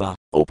 Muktva,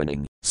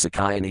 opening.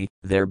 Sakayani,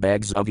 their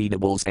bags of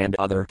eatables and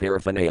other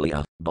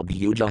paraphernalia.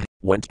 Babhuja,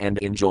 went and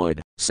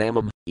enjoyed.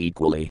 Samam,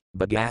 equally.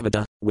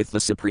 Bhagavata, with the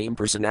Supreme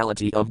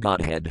Personality of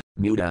Godhead.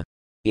 Muda,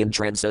 in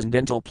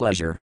transcendental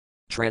pleasure.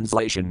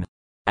 Translation.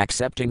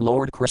 Accepting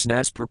Lord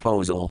Krishna's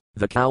proposal,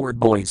 the coward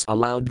boys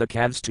allowed the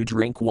calves to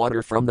drink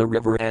water from the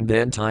river and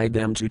then tied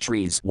them to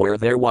trees where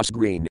there was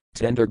green,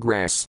 tender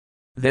grass.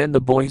 Then the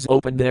boys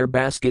opened their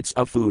baskets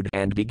of food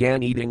and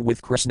began eating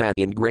with Krishna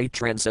in great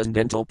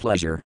transcendental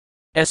pleasure.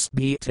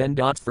 SB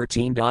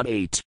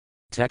 10.13.8.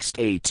 Text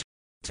 8.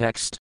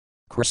 Text.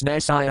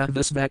 Krishnasaya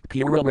Visvek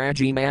Pura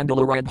Raji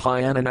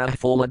Mandalarabhyanana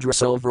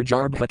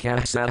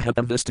Foladrasovrajarbhakah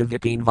Sahapavista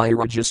Vipin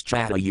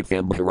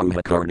Virajaschatayutham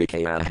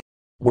Haruhakarnikaya.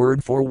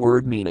 Word for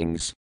word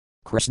meanings.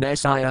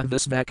 Krishnasaya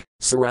Visvek,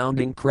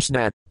 surrounding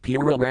Krishna,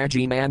 Pura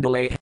Raji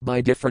Mandalay,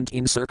 by different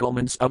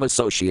encirclements of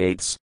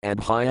associates, and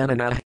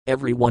Bhyanana,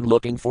 everyone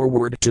looking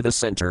forward to the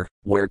center,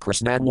 where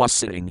Krishna was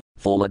sitting,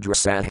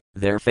 Foladrasa,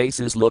 their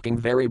faces looking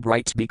very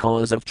bright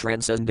because of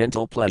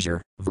transcendental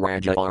pleasure,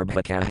 Vraja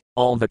Arbhaka,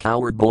 all the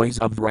coward boys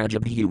of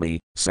Vrajabhumi,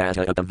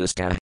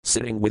 Satavista,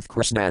 sitting with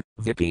Krishna,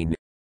 Vipin.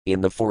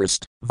 In the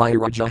forest,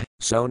 Viraja,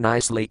 so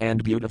nicely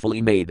and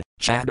beautifully made,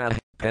 Chada,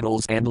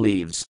 petals and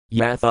leaves,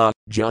 Yatha,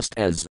 just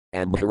as,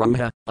 and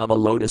Bharuha, of a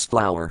lotus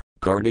flower,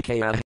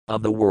 Karnikaya,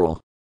 of the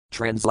whirl.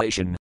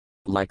 Translation.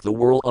 Like the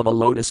whirl of a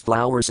lotus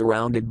flower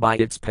surrounded by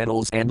its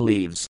petals and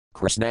leaves,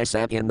 Krishna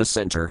sat in the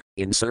center,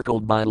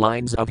 encircled by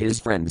lines of his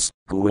friends,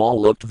 who all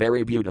looked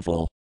very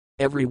beautiful.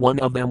 Every one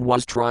of them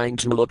was trying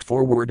to look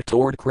forward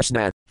toward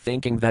Krishna,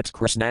 thinking that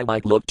Krishna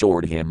might look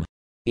toward him.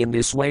 In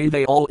this way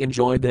they all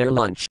enjoyed their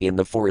lunch in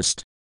the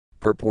forest.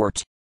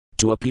 Purport.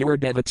 To a pure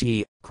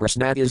devotee,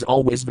 Krishna is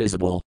always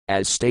visible,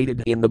 as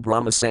stated in the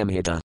Brahma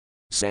Samhita.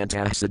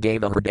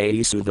 Santasadeva Hridayi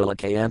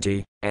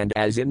Suvilakayanti, and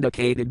as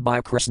indicated by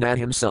Krishna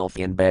himself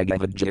in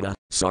Bhagavad Gita,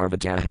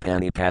 Sarvatah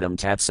Panipadam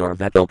Tat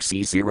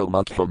Sarvatoksi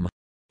Siromukham.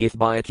 If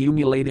by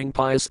accumulating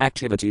pious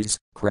activities,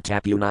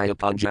 Kratapunaya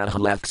Panjaha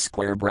left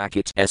square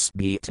bracket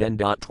SB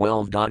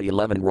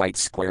 10.12.11 right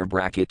square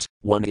bracket,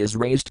 one is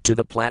raised to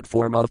the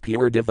platform of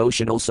pure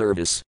devotional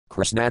service,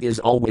 Krishna is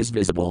always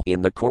visible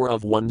in the core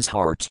of one's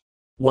heart.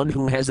 One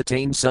who has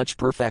attained such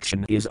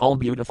perfection is all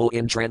beautiful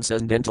in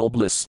transcendental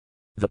bliss.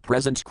 The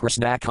present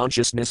Krishna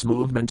consciousness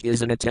movement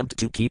is an attempt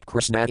to keep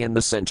Krishna in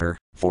the center,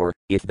 for,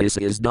 if this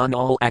is done,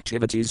 all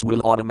activities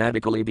will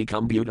automatically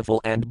become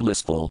beautiful and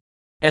blissful.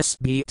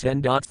 SB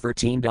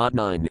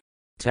 10.13.9.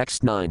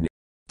 Text 9.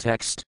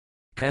 Text.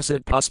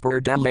 Kasat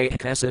Puspur Dale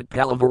Kasat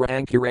Palavar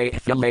Ankure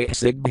File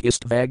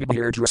Sigbhist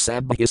Vagbhir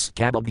Drasabhis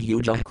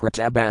Kababhuja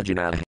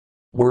Kratabhajana.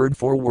 Word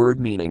for word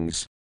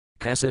meanings.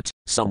 Kasat,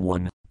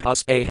 someone,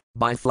 Pus a,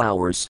 by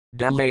flowers,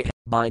 Dale,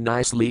 by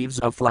nice leaves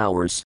of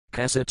flowers,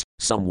 Kasat,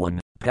 someone,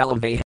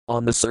 Palave,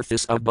 on the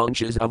surface of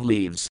bunches of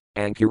leaves,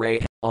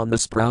 Ankure, on the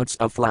sprouts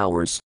of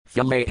flowers,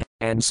 File,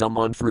 and some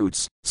on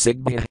fruits,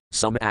 Sigbha,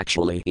 some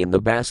actually in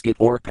the basket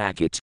or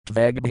packet,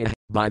 Tvagbha,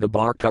 by the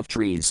bark of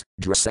trees,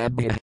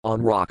 Drasabha,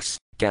 on rocks,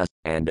 Ka,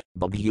 and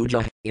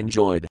Babhuja,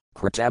 enjoyed,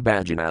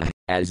 Kratabhajana,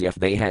 as if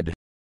they had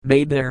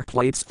made their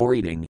plates for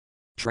eating.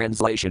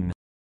 Translation.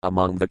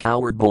 Among the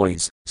coward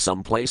boys,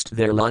 some placed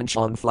their lunch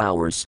on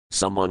flowers,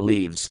 some on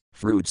leaves,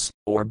 fruits,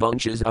 or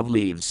bunches of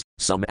leaves,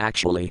 some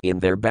actually in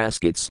their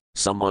baskets,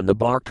 some on the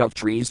bark of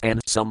trees and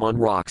some on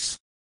rocks.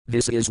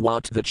 This is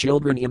what the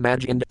children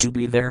imagined to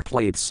be their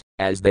plates,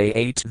 as they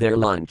ate their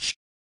lunch.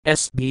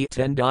 SB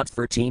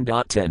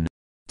 10.13.10.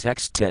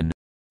 Text 10.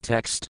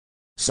 Text.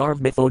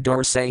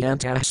 Sarvmithodar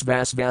sayantas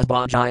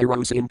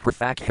vasvasbajairos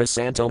imperfakha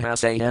santoha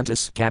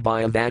sayantas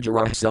kabaya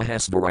vajarah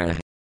sahasvara.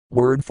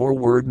 Word for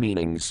word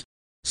meanings.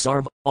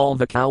 Sarv, all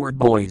the coward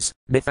boys,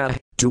 Mitha,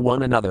 to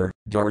one another,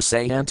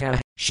 Darsayanta,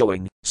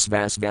 showing,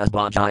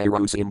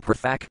 Svasvasbhajairos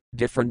imperfect,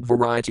 different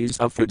varieties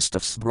of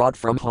foodstuffs brought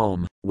from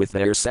home, with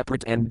their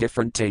separate and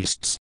different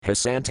tastes.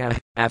 Hasanta,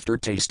 after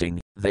tasting,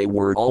 they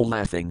were all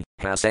laughing,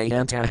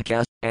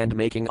 Hasayantaka, and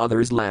making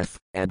others laugh,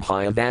 and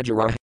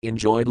Hyavajara,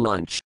 enjoyed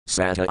lunch,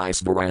 Sata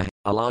Isvara,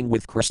 along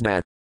with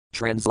Krishna.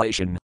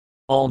 Translation.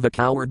 All the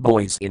coward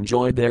boys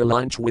enjoyed their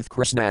lunch with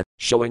Krishna,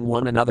 showing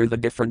one another the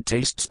different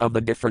tastes of the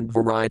different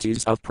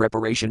varieties of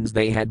preparations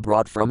they had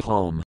brought from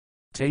home.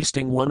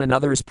 Tasting one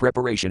another's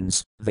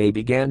preparations, they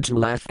began to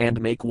laugh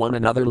and make one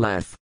another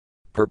laugh.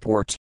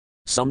 Purport.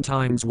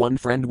 Sometimes one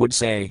friend would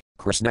say,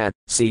 Krishna,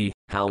 see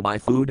how my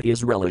food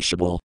is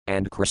relishable,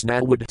 and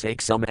Krishna would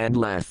take some and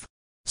laugh.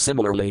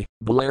 Similarly,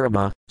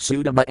 Balarama,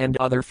 Sudama and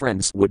other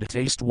friends would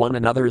taste one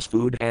another's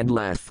food and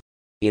laugh.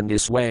 In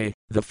this way,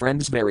 the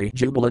friends very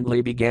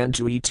jubilantly began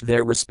to eat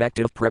their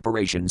respective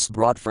preparations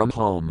brought from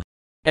home.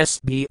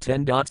 SB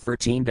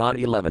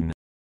 10.13.11.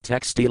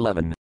 Text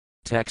 11.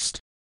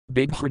 Text.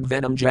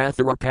 Bighdvenam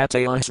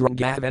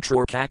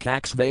Jatharapatayasrangavetror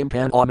Kakax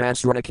Vampan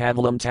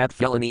Amasranakavalam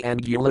Tatfelani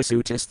and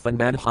Gulasutisthvan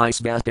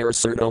Madhisvathar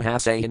Surdo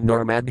Hasayan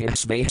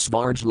Normadhis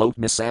Varj Lot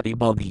Misabi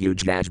Bug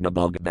Ujajna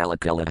Bug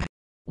Balakala.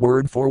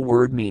 Word for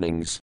word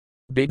meanings.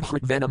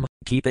 Bighdvenam,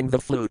 keeping the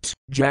flute,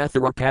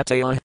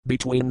 Jatharapataya,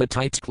 between the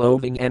tight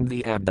clothing and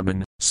the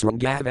abdomen,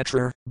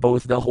 Srangavetra,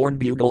 both the horn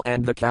bugle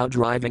and the cow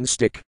driving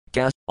stick,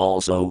 Kas,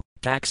 also,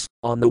 Kax,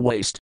 on the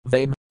waist,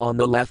 Vam, on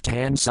the left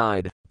hand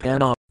side,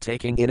 Pana,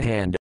 taking in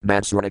hand,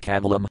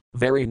 Matsranakavalam,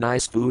 very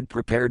nice food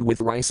prepared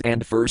with rice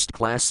and first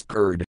class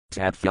curd,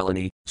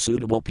 Tatfelani,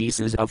 suitable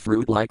pieces of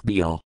fruit like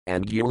deal,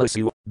 and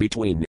Gulasu,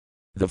 between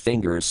the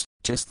fingers,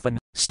 Tisthan,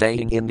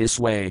 staying in this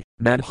way,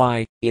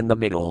 Madhi, in the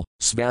middle,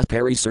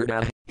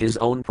 Svaparisarda, his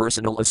own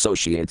personal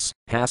associates,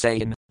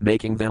 Hasayan,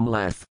 making them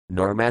laugh,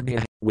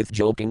 Narmadhya, with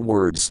joking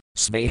words,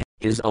 Svah,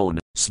 his own,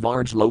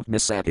 Svarj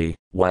Lokmasati,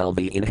 while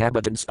the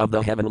inhabitants of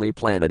the heavenly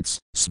planets,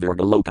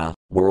 Svargaloka,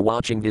 were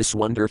watching this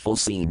wonderful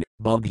scene,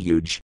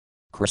 Bughuj.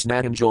 Krishna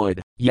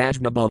enjoyed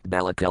Yajna Bhuk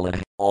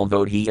Balakala,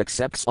 although he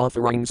accepts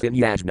offerings in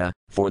Yajna,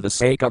 for the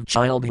sake of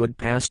childhood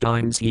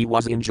pastimes he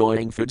was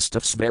enjoying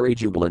foodstuffs very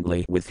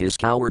jubilantly with his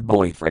coward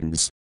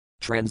boyfriends.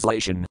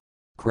 Translation.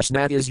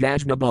 Krishna is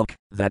Yajna Bhuk,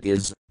 that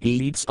is, he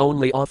eats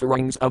only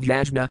offerings of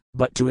Yajna,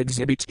 but to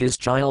exhibit his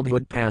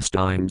childhood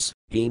pastimes,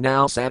 he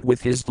now sat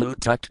with his flute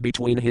tucked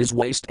between his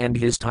waist and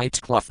his tight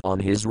cloth on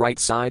his right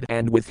side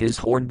and with his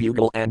horn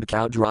bugle and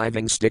cow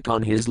driving stick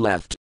on his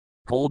left.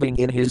 Holding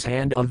in his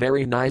hand a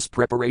very nice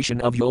preparation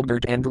of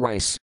yogurt and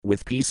rice,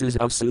 with pieces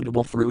of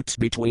suitable fruit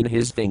between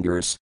his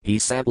fingers, he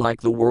sat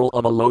like the whirl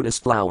of a lotus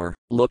flower,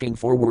 looking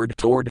forward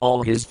toward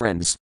all his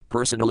friends,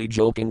 personally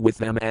joking with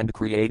them and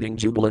creating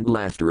jubilant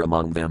laughter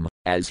among them,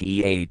 as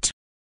he ate.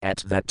 At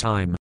that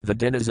time, the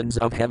denizens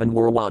of heaven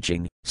were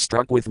watching,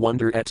 struck with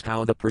wonder at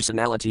how the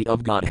personality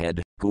of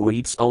Godhead, who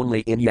eats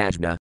only in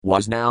Yajna,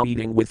 was now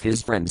eating with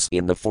his friends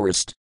in the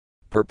forest.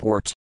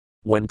 Purport.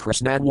 When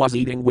Krishna was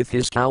eating with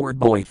his coward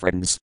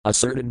boyfriends, a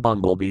certain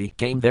bumblebee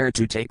came there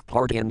to take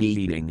part in the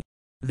eating.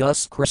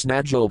 Thus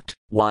Krishna joked,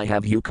 "Why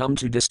have you come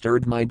to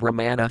disturb my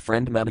Brahmana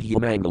friend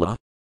Madhyamangala?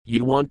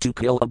 You want to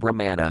kill a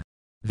Brahmana.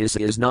 This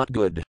is not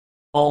good."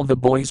 All the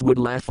boys would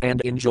laugh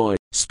and enjoy,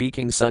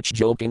 speaking such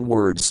joking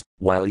words,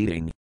 while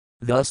eating.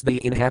 Thus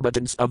the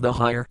inhabitants of the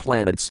higher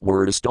planets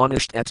were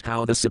astonished at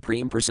how the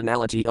Supreme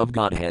Personality of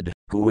Godhead,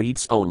 who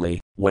eats only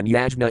when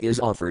yajna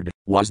is offered,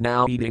 was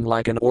now eating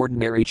like an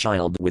ordinary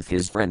child with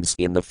his friends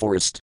in the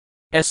forest.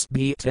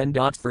 SB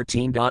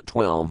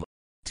 10.13.12.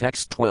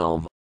 Text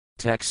 12.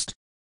 Text.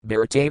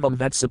 Bharatavam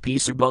vatsapi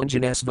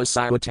subunjanes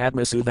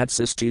vasayatadmasu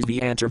vatsastus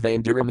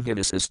viantarvandaram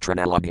vivasis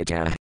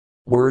tranalagita.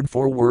 Word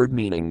for word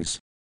meanings.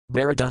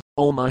 Bharata,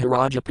 O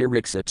Maharaja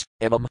Pariksit,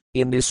 evam,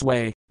 in this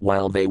way,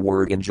 while they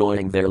were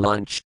enjoying their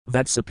lunch,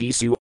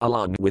 Vatsapisu,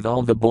 along with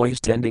all the boys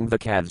tending the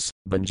calves,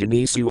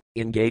 Banjanisu,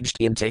 engaged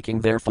in taking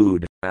their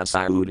food,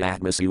 Asayuda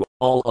Atmasu,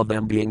 all of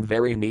them being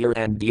very near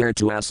and dear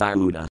to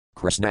Asayuda,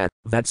 Krishna,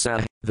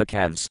 Vatsa, the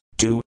calves,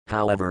 two,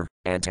 however,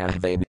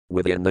 Antahvain,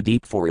 within the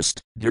deep forest,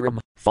 Dhiram,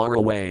 far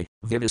away,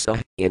 Vivasa,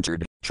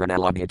 entered,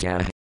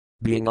 Tranalabhita,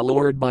 being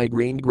allured by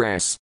green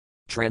grass.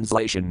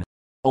 Translation.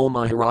 O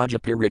Maharaja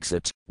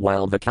Pariksit,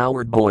 while the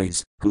coward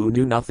boys, who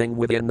knew nothing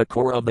within the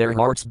core of their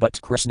hearts but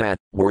Krishna,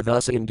 were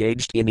thus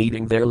engaged in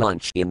eating their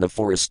lunch in the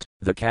forest,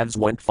 the calves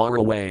went far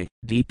away,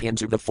 deep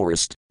into the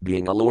forest,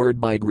 being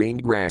allured by green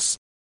grass.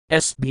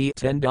 SB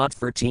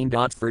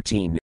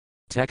 10.13.13.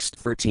 Text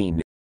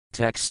 13.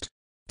 Text.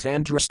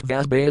 Tandrast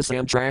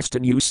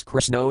Vasbayas use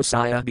Krishno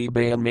Saya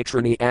Bibayam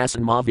Mitrani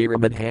Asan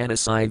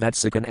Maviramadhanasai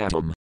Vatsakan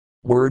Atom.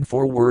 Word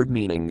for word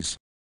meanings.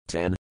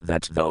 10.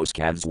 That those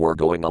calves were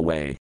going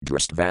away,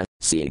 Dristva,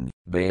 seeing,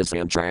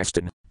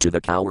 Basantrastan, to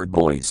the coward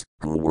boys,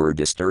 who were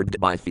disturbed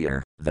by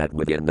fear, that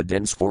within the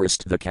dense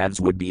forest the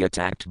calves would be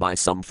attacked by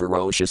some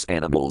ferocious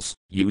animals.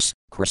 Use,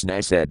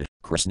 Krishna said,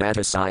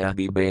 Krishnatasaya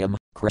Bibam,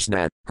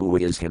 Krishna, who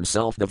is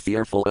himself the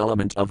fearful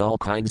element of all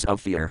kinds of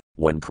fear.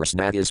 When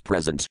Krishna is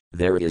present,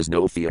 there is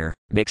no fear.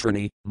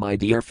 Mitrani, my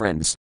dear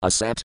friends,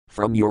 asat,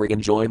 from your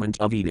enjoyment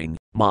of eating,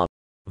 ma.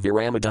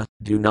 Viramada,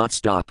 do not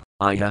stop,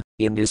 Iha,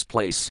 in this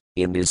place,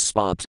 in this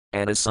spot,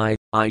 Anasai,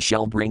 I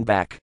shall bring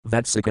back,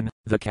 Vatsikan,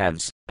 the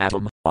calves,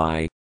 Atom,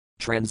 I.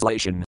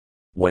 Translation.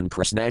 When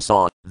Krishna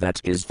saw that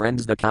his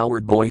friends the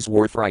coward boys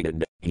were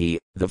frightened, he,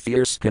 the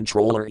fierce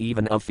controller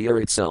even of fear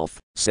itself,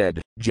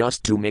 said,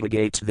 just to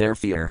mitigate their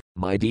fear,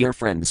 my dear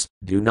friends,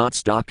 do not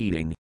stop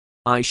eating.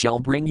 I shall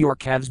bring your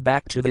calves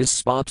back to this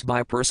spot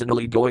by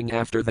personally going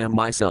after them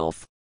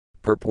myself.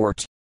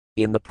 Purport.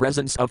 In the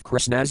presence of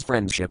Krishna's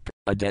friendship,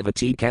 a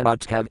devotee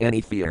cannot have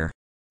any fear.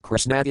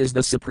 Krishna is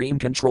the supreme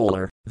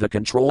controller, the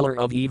controller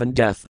of even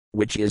death,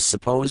 which is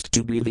supposed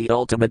to be the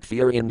ultimate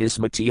fear in this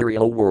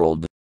material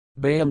world.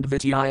 Bam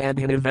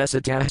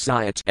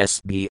Dvityayanhinivesitasayat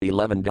SB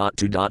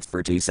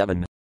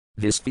 11.2.37.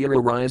 This fear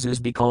arises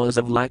because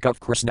of lack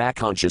of Krishna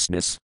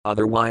consciousness,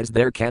 otherwise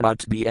there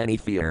cannot be any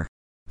fear.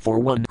 For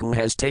one who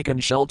has taken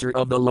shelter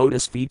of the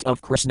lotus feet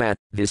of Krishna,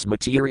 this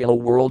material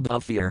world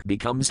of fear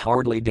becomes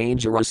hardly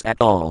dangerous at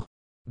all.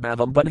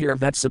 Bhavam Bunhir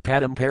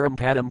Vatsapadam Param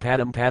Padam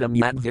Padam Padam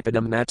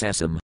Yadvipadam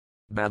Natasam.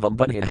 Bhavam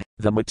Bunhir,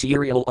 the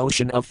material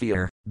ocean of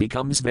fear,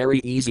 becomes very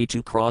easy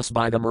to cross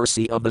by the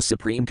mercy of the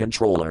Supreme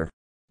Controller.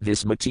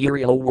 This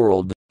material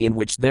world, in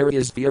which there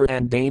is fear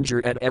and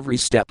danger at every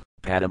step,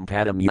 Padam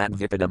Padam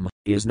Yadvipadam,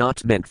 is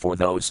not meant for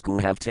those who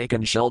have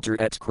taken shelter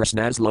at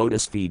Krishna's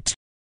lotus feet.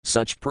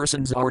 Such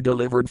persons are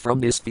delivered from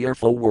this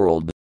fearful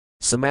world.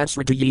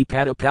 Samasritayi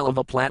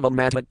padapalava plavam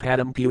matat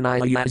padam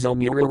punaya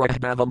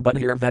yazomurarahbhavam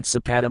bunhir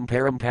vatsapadam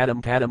param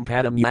padam padam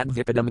padam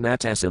yadvipadam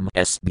natasam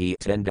SB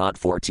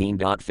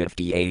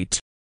 10.14.58.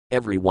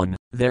 Everyone,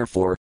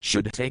 therefore,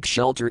 should take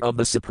shelter of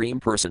the Supreme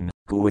Person,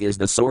 who is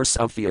the source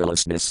of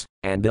fearlessness,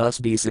 and thus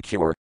be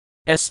secure.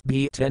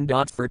 SB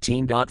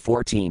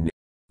 10.13.14.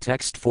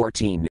 Text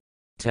 14.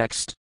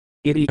 Text.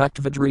 Iti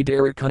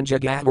Uktvadridara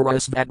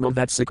Kunjagavaras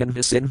Vatmavatsikan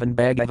Visinvan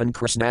Bhagavan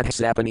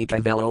Krishnadhasapani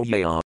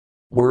Kavaloya.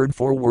 Word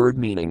for word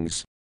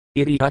meanings.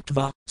 Iti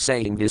Uktva,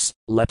 saying this,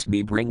 let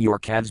me bring your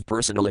calves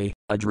personally,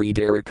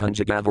 Adridara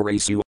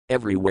Kunjagavarasu,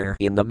 everywhere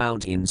in the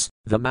mountains,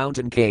 the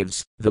mountain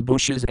caves, the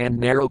bushes and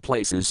narrow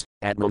places,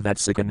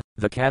 Atmavatsikan,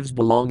 the calves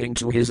belonging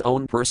to his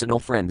own personal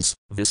friends,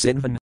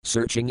 Visinvan,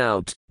 searching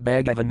out,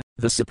 Bhagavan,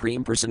 the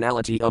Supreme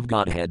Personality of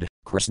Godhead,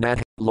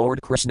 Krishna,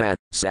 Lord Krishna,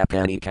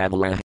 Sapani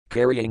Kavala,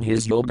 carrying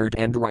his yogurt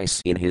and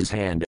rice in his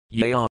hand,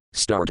 Yaya,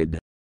 started.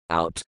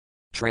 Out.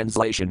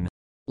 Translation.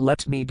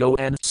 Let me go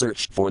and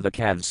search for the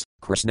calves,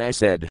 Krishna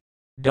said.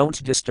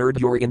 Don't disturb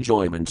your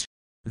enjoyment.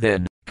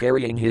 Then,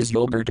 carrying his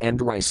yogurt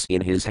and rice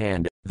in his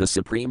hand, the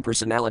Supreme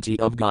Personality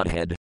of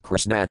Godhead,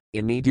 Krishna,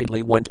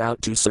 immediately went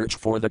out to search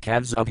for the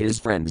calves of his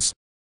friends.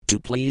 To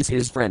please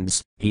his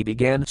friends, he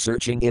began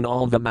searching in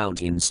all the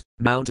mountains,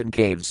 mountain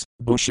caves,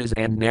 bushes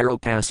and narrow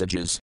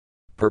passages.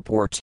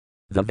 Purport.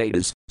 The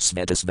Vedas,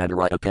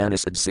 Svetasvatara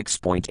Upanishad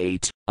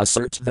 6.8,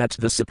 assert that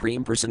the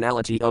Supreme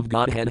Personality of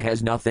Godhead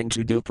has nothing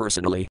to do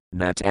personally,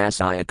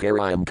 Natasaya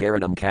Karyam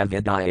Karanam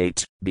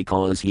Kavidayate,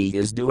 because he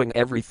is doing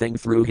everything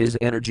through his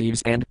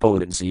energies and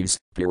potencies,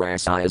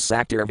 Pirasaya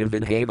Saktar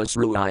Vivinhavas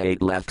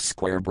Ruayate left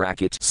square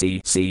bracket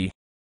CC.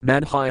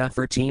 Madhya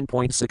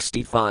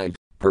 13.65,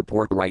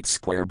 purport right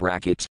square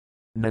bracket.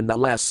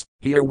 Nonetheless,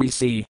 here we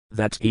see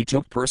that he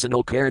took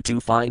personal care to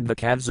find the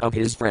calves of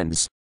his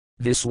friends.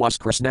 This was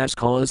Krishna's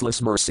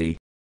causeless mercy.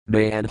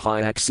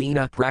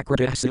 Manhyaksena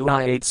Prakritah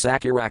Suayate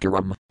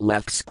Sakarakaram,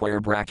 left square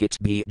bracket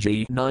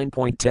BG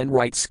 9.10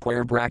 right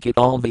square bracket.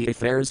 All the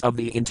affairs of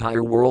the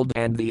entire world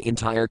and the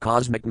entire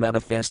cosmic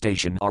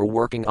manifestation are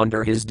working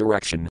under his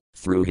direction,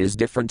 through his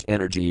different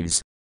energies.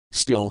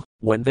 Still,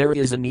 when there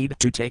is a need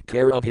to take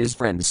care of his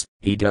friends,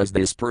 he does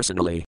this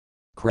personally.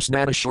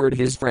 Krishna assured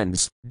his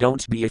friends,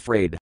 don't be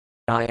afraid.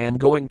 I am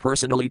going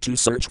personally to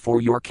search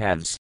for your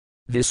calves.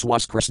 This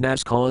was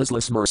Krishna's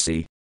causeless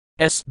mercy.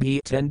 SB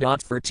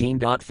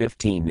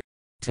 10.13.15.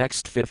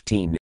 Text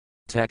 15.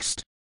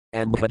 Text.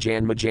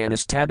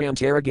 Ambhajanmajanas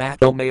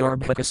tabamtaragato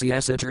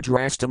mayarbhakasiasatar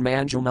drastam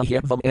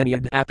anjumahibvam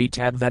enyad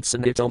apitad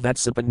vatsanito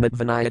vatsapan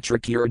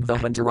madvanayatrakirad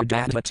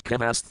vahantaradadvat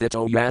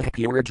kavasthito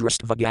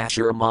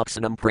yahpuradrastvagashar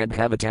moksanam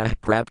predhavatah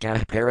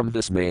praptah param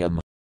vismayam.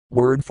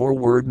 Word for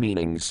word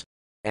meanings.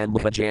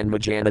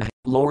 Ambhajanmajana,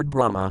 Lord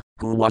Brahma,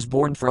 who was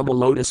born from a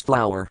lotus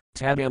flower,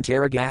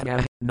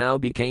 Tabamtaragata, now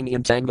became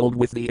entangled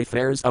with the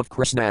affairs of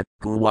Krishna,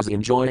 who was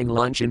enjoying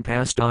luncheon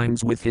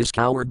pastimes with his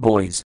coward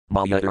boys,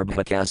 Maya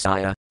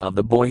Arbhakasaya, of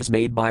the boys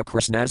made by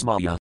Krishna's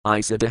Maya,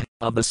 Isada,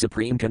 of the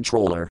Supreme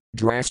Controller,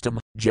 Drastam,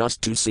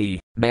 just to see,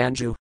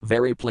 Manju,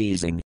 very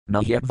pleasing,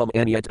 Mahibvam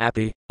Enyat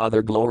Api,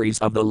 other glories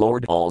of the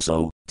Lord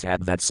also,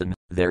 Tadvatsan,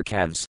 their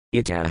calves,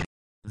 Ita.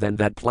 Then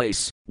that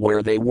place,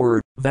 where they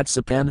were,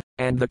 Vetsapan,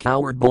 and the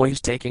coward boys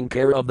taking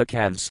care of the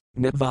calves,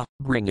 Nitva,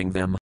 bringing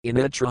them,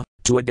 Initra,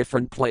 to a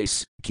different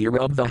place,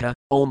 Kirabvaha,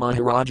 O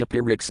Maharaja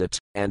Pariksit,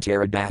 and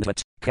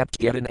Teradavat,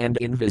 kept hidden and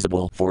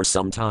invisible for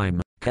some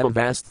time,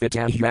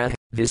 Kavasthvitahya,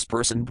 this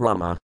person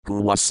Brahma,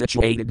 who was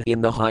situated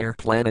in the higher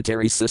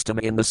planetary system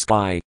in the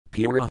sky,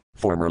 Pura,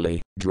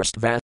 formerly,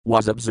 Dristva,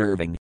 was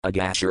observing,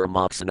 Agashura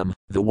Moxanam,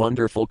 the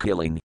wonderful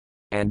killing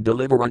and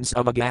deliverance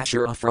of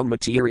Agashura from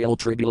material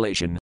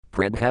tribulation,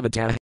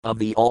 Prabhavata, of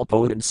the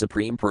all-potent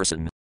Supreme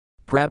Person.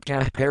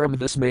 Praptah Param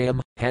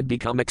Vismayam, had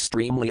become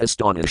extremely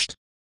astonished.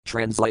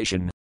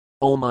 Translation.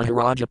 O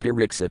Maharaja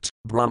Pariksit,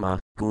 Brahma,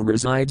 who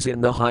resides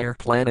in the higher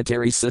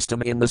planetary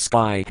system in the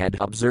sky, had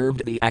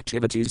observed the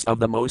activities of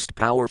the most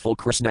powerful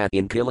Krishna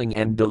in killing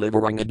and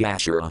delivering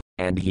Agashura,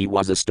 and he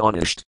was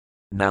astonished.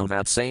 Now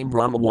that same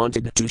Brahma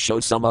wanted to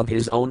show some of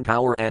his own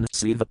power and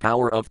see the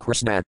power of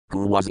Krishna,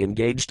 who was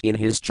engaged in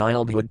his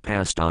childhood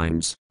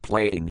pastimes,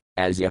 playing,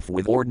 as if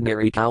with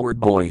ordinary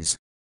coward boys.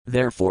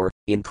 Therefore,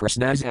 in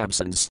Krishna's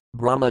absence,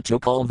 Brahma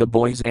took all the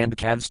boys and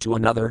calves to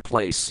another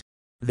place.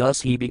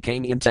 Thus he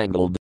became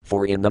entangled,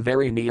 for in the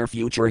very near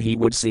future he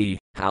would see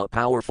how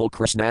powerful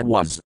Krishna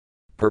was.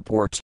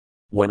 Purport.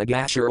 When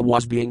Agashura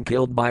was being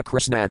killed by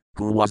Krishna,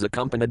 who was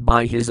accompanied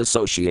by his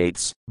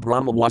associates,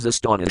 Brahma was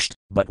astonished,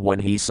 but when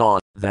he saw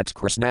that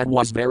Krishna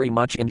was very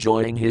much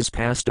enjoying his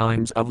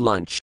pastimes of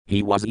lunch,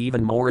 he was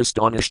even more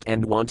astonished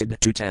and wanted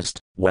to test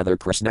whether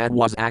Krishna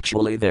was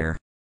actually there.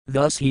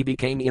 Thus he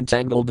became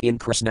entangled in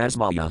Krishna's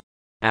Maya.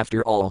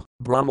 After all,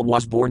 Brahma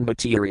was born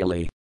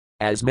materially.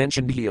 As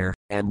mentioned here,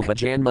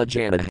 Ambhajanma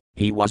Janad,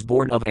 he was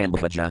born of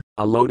Ambhaja,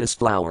 a lotus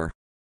flower.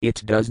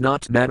 It does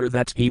not matter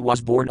that he was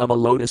born of a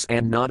lotus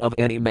and not of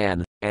any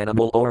man,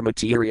 animal or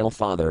material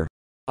father.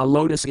 A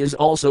lotus is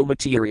also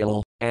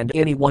material, and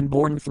anyone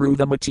born through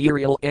the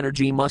material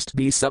energy must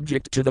be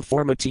subject to the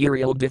four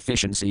material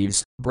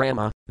deficiencies: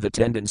 Brahma, the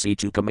tendency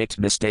to commit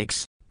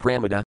mistakes;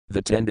 Pramada,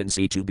 the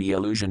tendency to be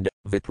illusioned;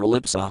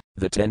 Vipralipsa,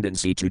 the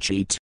tendency to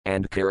cheat;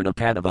 and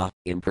Karanapadava,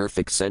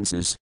 imperfect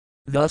senses.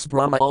 Thus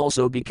Brahma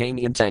also became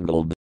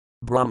entangled.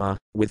 Brahma,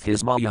 with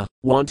his Maya,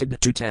 wanted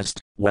to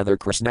test whether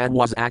Krishna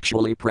was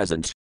actually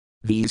present.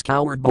 These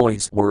coward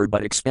boys were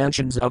but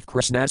expansions of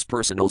Krishna's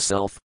personal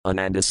self.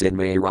 Ananda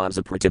Sinmay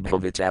Raza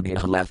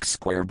Pratibhavitabhya left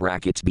square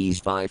bracket B's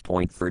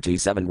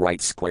 5.37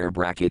 right square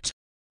bracket.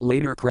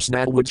 Later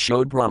Krishna would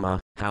show Brahma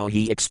how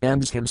he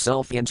expands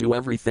himself into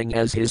everything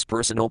as his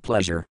personal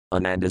pleasure.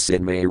 Ananda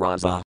Sinmay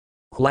Raza.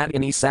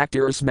 Hlatini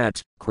Saktiras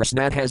Met,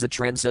 Krishna has a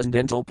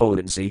transcendental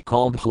potency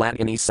called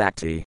Hlatini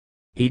Sakti.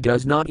 He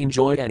does not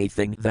enjoy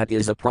anything that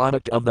is a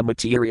product of the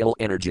material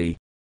energy.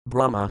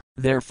 Brahma,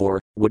 therefore,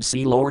 would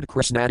see Lord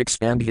Krishna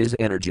expand his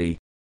energy.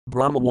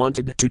 Brahma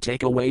wanted to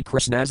take away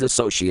Krishna's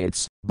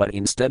associates, but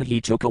instead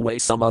he took away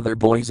some other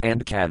boys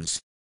and calves.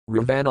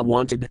 Ravana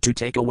wanted to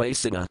take away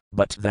Sina,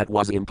 but that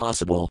was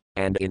impossible,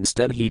 and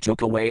instead he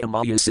took away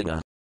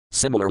Amayasina.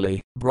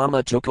 Similarly,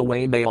 Brahma took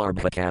away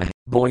Mayarbhaka,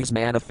 boys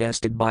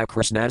manifested by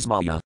Krishna's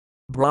Maya.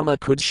 Brahma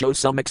could show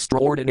some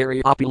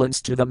extraordinary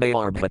opulence to the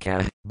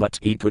Mayarbhaka, but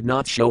he could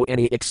not show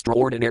any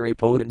extraordinary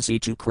potency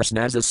to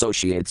Krishna's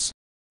associates.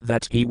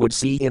 That he would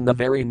see in the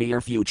very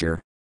near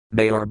future.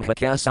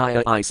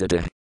 Mayarbhakasaya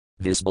Isata.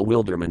 This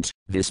bewilderment,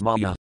 this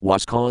Maya,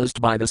 was caused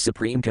by the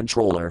Supreme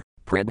Controller,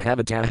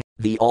 Prabhavata,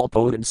 the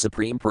all-potent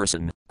Supreme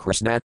Person,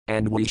 Krishna,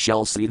 and we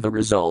shall see the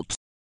result.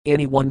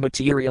 Anyone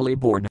materially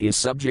born is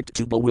subject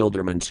to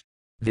bewilderment.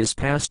 This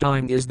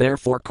pastime is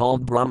therefore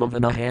called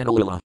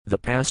Brahmavanahanalila, the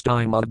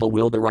pastime of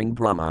bewildering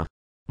Brahma.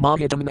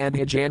 Mahitam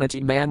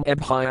Adhijanati Man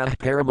Abhaya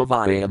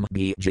Paramavayam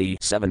BG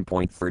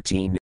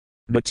 7.13.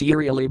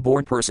 Materially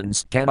born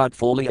persons cannot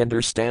fully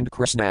understand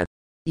Krishna.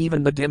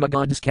 Even the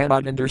demigods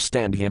cannot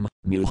understand him.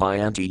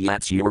 Muhayanti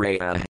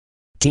Yatsuraya.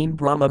 Teen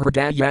Brahma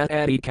Hridaya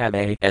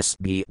Adikave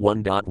SB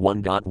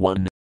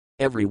 1.1.1.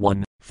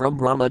 Everyone, from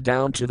Brahma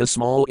down to the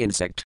small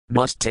insect,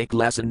 must take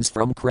lessons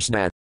from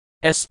Krishna.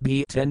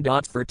 SB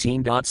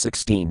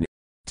 10.13.16.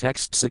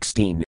 Text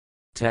 16.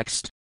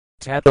 Text.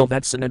 Tato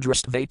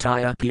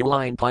Vatsanadristvataya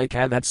Piline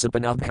Pika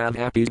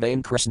Vatsapanabhavhapi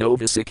Vain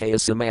Krishnovisikaya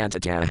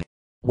Samantata.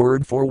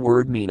 Word for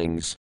word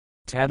meanings.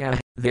 Tada,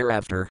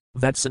 thereafter,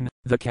 Vatsan,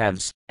 the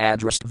calves,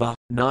 Adrastva,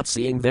 not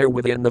seeing there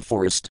within the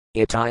forest,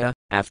 Itaya,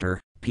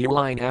 after,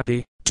 Piline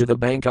Api, to the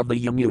bank of the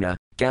Yamuna,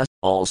 Ka,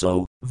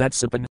 also,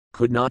 Vatsapan,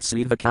 could not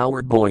see the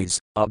coward boys,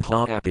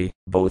 Abha Api,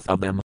 both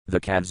of them, the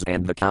calves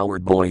and the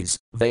coward boys,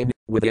 Vain,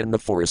 within the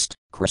forest,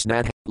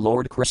 Krishna,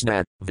 Lord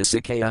Krishna,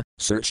 Visikaya,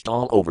 searched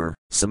all over,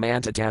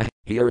 Samantata,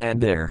 here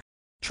and there.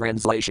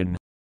 Translation.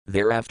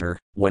 Thereafter,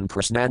 when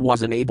Krishna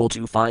was unable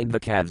to find the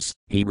calves,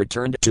 he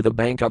returned to the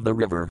bank of the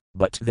river,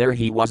 but there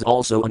he was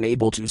also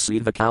unable to see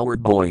the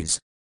coward boys.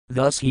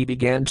 Thus he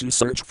began to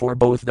search for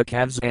both the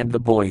calves and the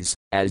boys,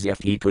 as if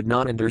he could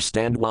not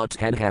understand what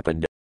had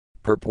happened.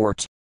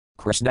 Purport.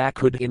 Krishna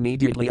could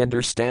immediately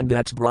understand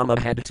that Brahma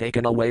had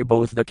taken away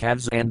both the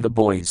calves and the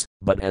boys,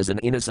 but as an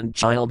innocent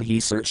child he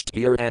searched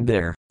here and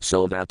there,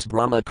 so that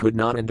Brahma could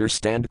not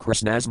understand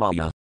Krishna's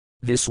Maya.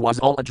 This was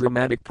all a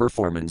dramatic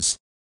performance.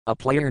 A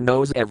player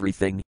knows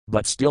everything,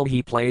 but still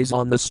he plays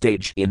on the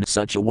stage in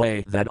such a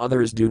way that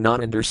others do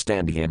not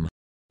understand him.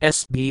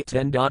 SB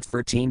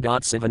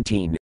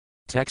 10.13.17.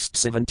 Text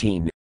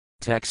 17.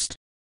 Text.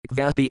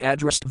 Kvapi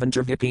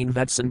adrastvantravipin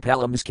vetsan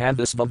palams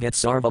kavisvavit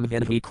sarvam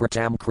vinhi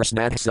kritam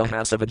krisnat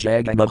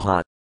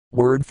sahasavajagamaha.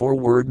 Word for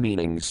word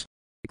meanings.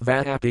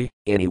 Kvapi,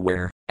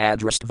 anywhere,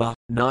 adrastva,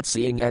 not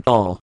seeing at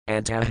all,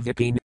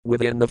 antahvipin,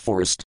 within the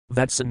forest,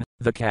 vetsan,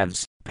 the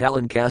calves,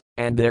 palanka,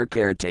 and their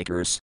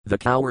caretakers, the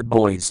coward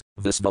boys,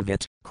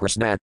 Visvavit,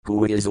 Krishnat,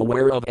 who is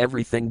aware of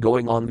everything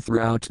going on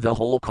throughout the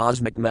whole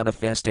cosmic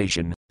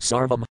manifestation,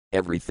 Sarvam,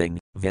 everything,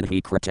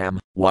 Vinhi Kritam,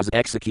 was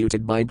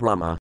executed by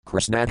Brahma,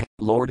 Krishnat,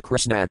 Lord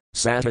Krishnat,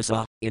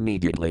 Satasa,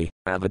 immediately,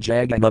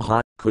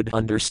 Avajagamaha, could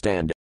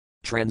understand.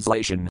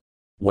 Translation.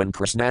 When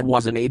Krishnat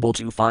was unable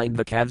to find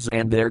the calves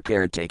and their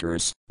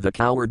caretakers, the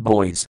coward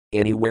boys,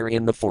 anywhere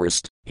in the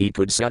forest, he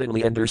could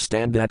suddenly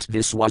understand that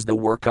this was the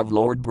work of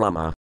Lord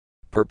Brahma.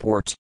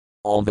 Purport.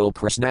 Although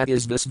Krishnat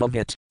is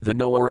Visvavit, the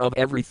knower of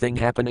everything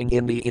happening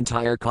in the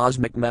entire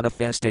cosmic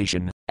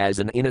manifestation, as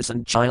an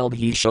innocent child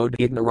he showed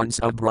ignorance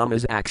of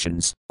Brahma's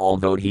actions,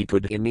 although he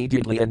could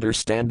immediately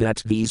understand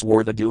that these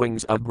were the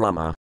doings of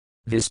Brahma.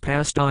 This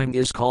pastime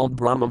is called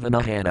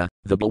Brahmavanahana,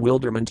 the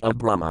bewilderment of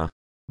Brahma.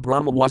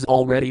 Brahma was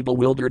already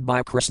bewildered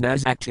by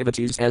Krishna's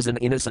activities as an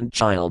innocent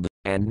child,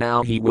 and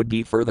now he would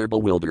be further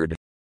bewildered.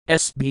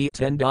 SB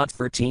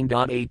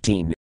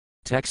 10.13.18.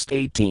 Text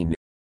 18.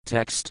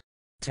 Text.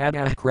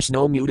 Tadah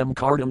Krishno mudam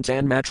kardam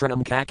tan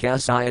matranam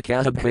kakasaya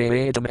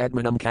kahabhayadam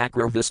admanam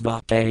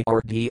kakra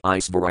or d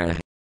isvarah.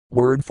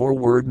 Word for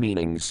word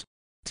meanings.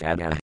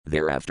 Tadah,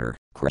 thereafter,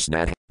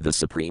 Krishna, the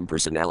Supreme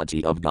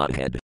Personality of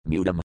Godhead,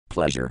 mudam,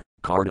 pleasure,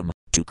 kardam,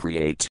 to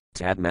create,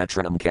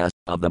 tadmatranam kas,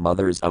 of the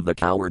mothers of the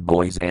coward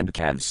boys and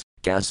calves,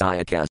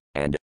 kasayaka,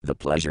 and, the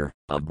pleasure,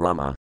 of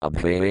Brahma,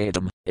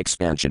 abhayadam,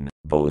 expansion,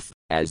 both,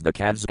 as the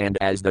calves and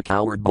as the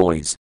coward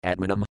boys,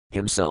 atmanam,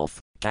 himself,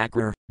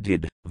 kakra,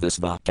 did,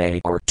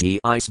 visvake or t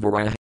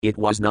isvara, it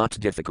was not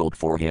difficult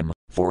for him,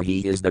 for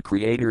he is the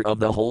creator of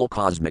the whole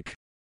cosmic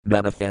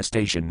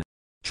manifestation.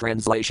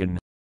 Translation.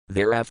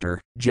 Thereafter,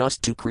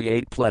 just to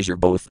create pleasure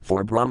both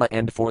for Brahma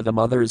and for the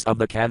mothers of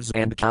the calves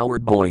and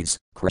coward boys,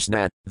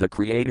 Krishna, the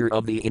creator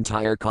of the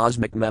entire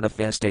cosmic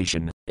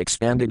manifestation,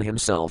 expanded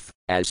himself,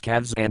 as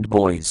calves and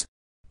boys.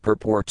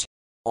 Purport.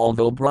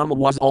 Although Brahma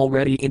was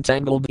already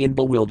entangled in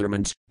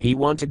bewilderment, he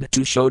wanted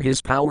to show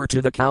his power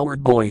to the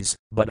coward boys,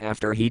 but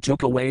after he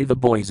took away the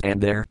boys and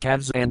their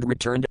calves and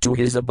returned to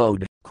his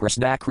abode,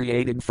 Krishna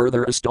created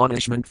further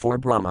astonishment for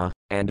Brahma,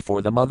 and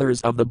for the mothers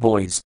of the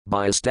boys,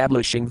 by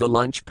establishing the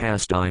lunch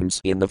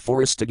pastimes in the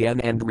forest again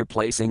and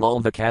replacing all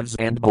the calves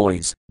and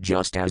boys,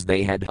 just as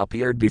they had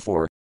appeared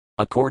before.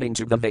 According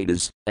to the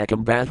Vedas,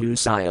 Ekambatu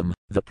Sayam,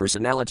 the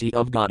personality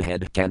of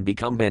Godhead can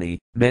become many,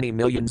 many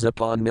millions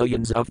upon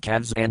millions of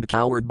calves and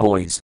coward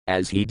boys,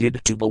 as he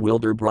did to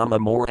bewilder Brahma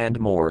more and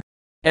more.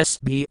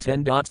 SB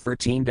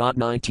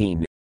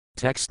 10.13.19.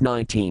 Text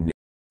 19.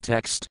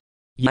 Text.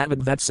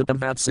 Yavad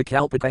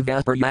Vatsapavatsikalpika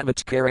Vapar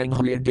Yavat Karang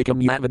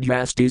Hryadikam Yavad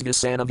Yastis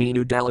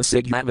Visanavinu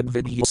Dalasig Yavad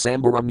Vidhi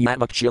Sambaram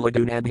Yavak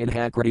Chiladunabhin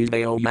Hakritis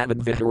Veo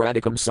Yavad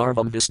Viharadikam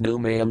Sarvam Visnu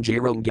Mayam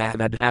Jirong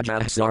Gavad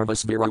Ajah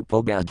Sarvas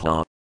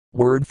Virupogadha.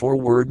 Word for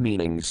word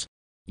meanings.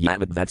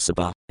 Yavad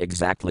Vatsapa,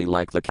 exactly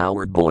like the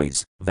coward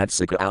boys,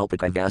 Vatsika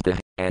Alpika Vata,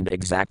 and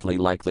exactly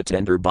like the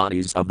tender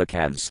bodies of the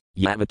calves,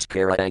 Yavat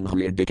Karang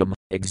Hryadikam,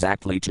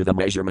 exactly to the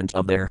measurement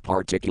of their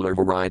particular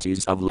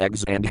varieties of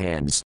legs and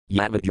hands,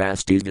 Yavat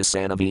Yastis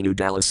Visanavinu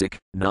Dalasik,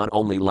 not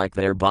only like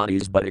their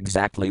bodies but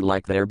exactly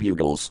like their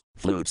bugles,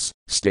 flutes,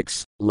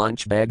 sticks,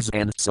 lunch bags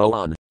and so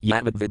on,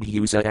 Yavat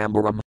Vidhusa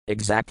Ambaram,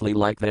 exactly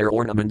like their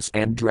ornaments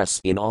and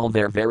dress in all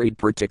their varied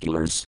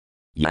particulars.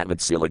 Yavat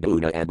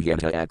Siladuna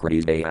Abhyata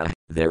Akritisvaya,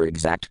 their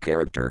exact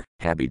character,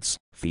 habits,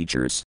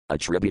 features,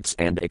 attributes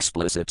and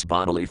explicit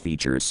bodily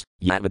features,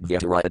 Yavat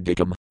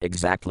Vyataradikam,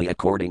 exactly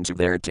according to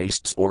their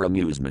tastes or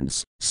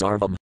amusements,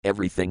 Sarvam,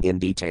 everything in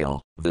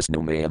detail,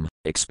 Visnumayam,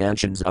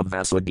 expansions of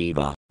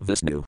Vasudeva,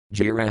 Visnu,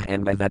 Jira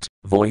and Vavat,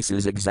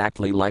 voices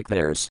exactly like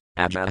theirs,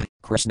 Ajah,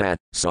 Krishna,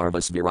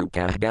 Sarvas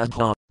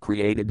Virupagadha,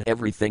 created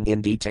everything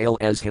in detail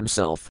as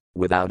himself,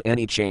 without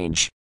any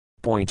change.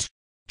 Point.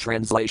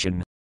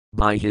 Translation.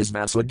 By his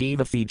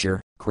Vasudeva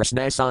feature,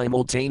 Krishna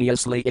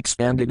simultaneously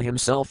expanded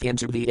himself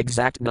into the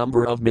exact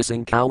number of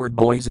missing coward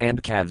boys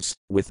and calves,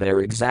 with their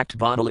exact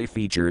bodily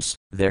features,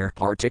 their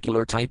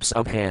particular types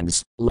of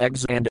hands,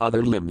 legs and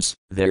other limbs,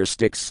 their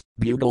sticks,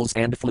 bugles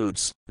and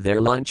flutes,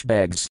 their lunch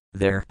bags,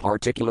 their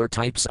particular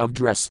types of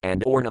dress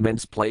and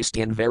ornaments placed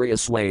in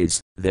various ways,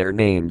 their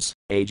names,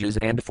 ages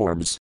and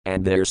forms,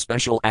 and their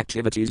special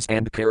activities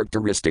and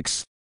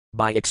characteristics.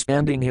 By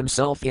expanding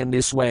himself in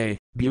this way,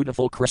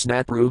 beautiful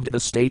Krishna proved the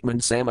statement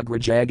Samagra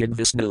Jagad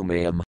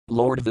Visnumayam,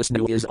 Lord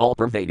Vishnu is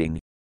all-pervading.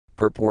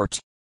 Purport.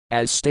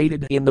 As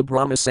stated in the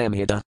Brahma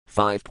Samhita,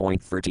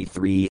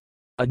 5.33.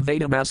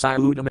 Advaitam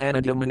asayudam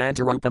anadam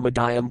anantarupam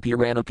adayam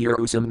purana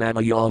purusam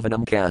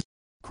namayavanam kas.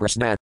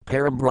 Krishna,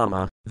 Param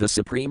Brahma, the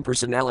Supreme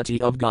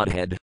Personality of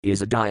Godhead,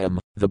 is Adayam,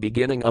 the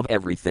beginning of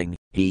everything.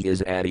 He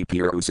is Adi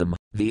Purusam,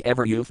 the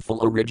ever youthful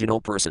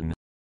original person.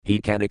 He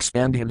can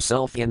expand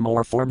himself in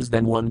more forms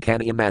than one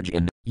can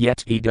imagine,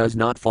 yet he does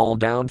not fall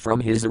down from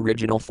his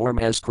original form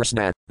as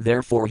Krishna,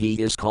 therefore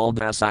he is called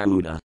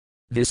Asayuda.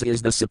 This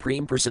is the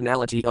Supreme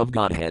Personality of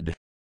Godhead.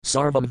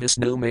 Sarvam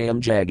Vishnu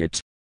Mayam Jagat.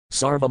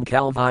 Sarvam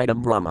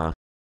Kalvidam Brahma.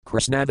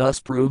 Krishna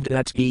thus proved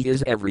that he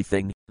is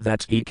everything,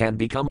 that he can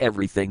become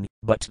everything,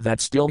 but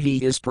that still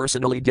he is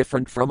personally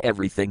different from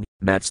everything.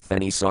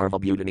 Matsthani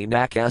Sarvabhutani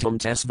Nakatam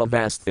Tesva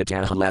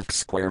Vasthitaha left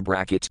square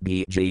bracket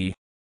BG.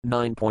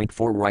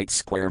 9.4 right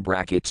square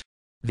bracket.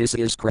 This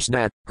is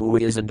Krishna, who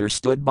is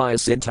understood by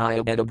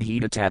Sintaya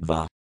Edabhita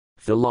Tattva.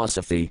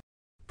 Philosophy.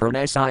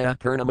 Purnasaya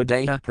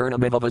Purnamadeha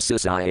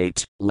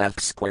Purnamivavasisayate, left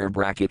square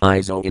bracket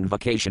Iso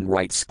invocation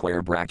right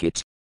square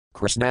bracket.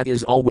 Krishna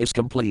is always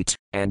complete,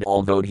 and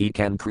although he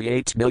can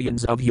create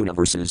millions of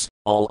universes,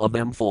 all of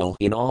them full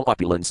in all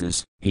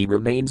opulences, he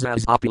remains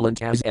as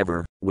opulent as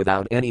ever,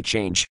 without any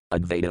change,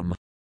 Advaitam.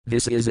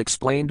 This is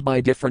explained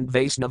by different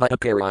Vaisnava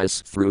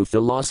Akaras through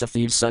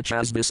philosophies such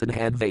as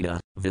Visadadvaita,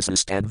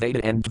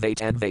 Visistadvaita and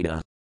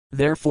Dvaitadvaita.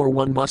 Therefore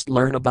one must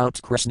learn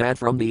about Krishna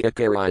from the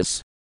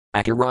Akaras.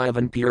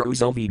 Akarayavan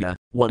Purusovida,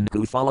 one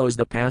who follows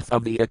the path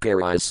of the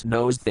Akaras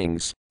knows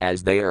things,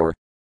 as they are.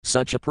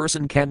 Such a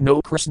person can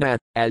know Krishna,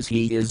 as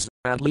he is,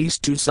 at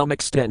least to some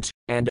extent,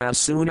 and as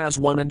soon as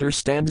one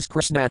understands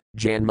Krishna,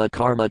 Janma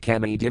Karma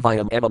Kami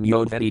Divyam Evam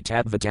Yodvedi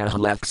Tadvataha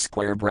left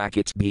square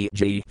bracket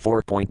BG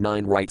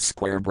 4.9 right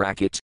square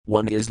bracket,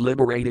 one is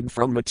liberated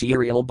from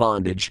material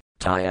bondage,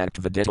 Tyact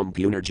Viditam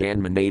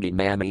Punarjanmanadi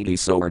Mamidi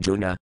So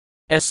Arjuna.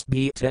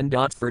 SB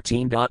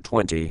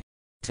 10.13.20.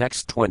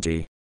 Text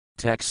 20.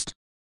 Text.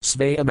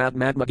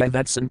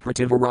 Svayamamatmatmagatsan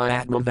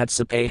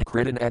prativarayatmavatsape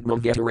kritan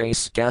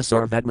atmavetares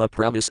kasarvatma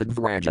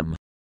pravisadvrajam.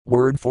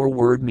 Word for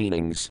word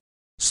meanings.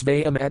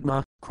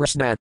 Svayamatma,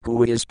 Krishna,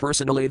 who is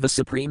personally the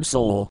Supreme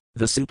Soul,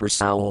 the Super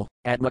Soul,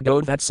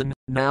 Atmagodvatsan,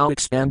 now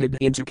expanded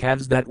into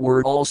calves. That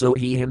word also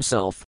he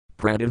himself.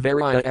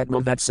 Prativaraya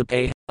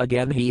atmavatsape,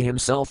 again he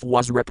himself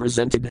was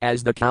represented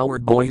as the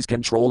coward boys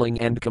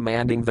controlling and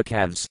commanding the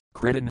calves,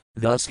 Kritan,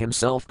 thus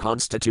himself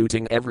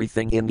constituting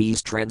everything in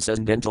these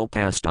transcendental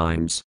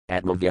pastimes,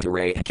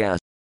 Atmavetareka,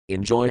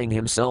 enjoying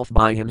himself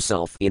by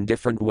himself in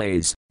different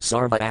ways,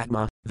 Sarva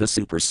Atma, the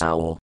Super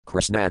Soul,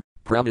 Krishna,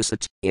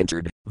 Pravisat,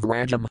 entered,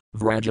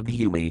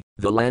 Vrajabhumi,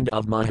 the land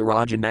of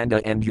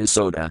Maharajananda and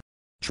Yasoda.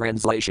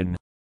 Translation.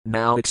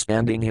 Now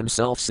expanding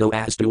himself so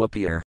as to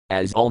appear,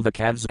 as all the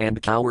calves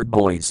and coward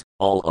boys,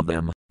 all of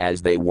them,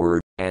 as they were,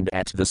 and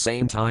at the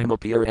same time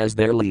appear as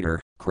their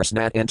leader,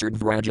 Krishna entered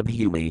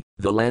Vrajabhumi,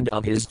 the land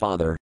of his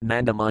father,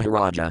 Nanda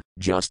Maharaja,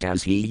 just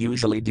as he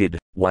usually did,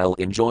 while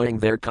enjoying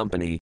their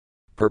company.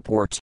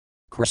 Purport.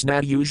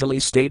 Krishna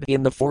usually stayed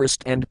in the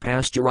forest and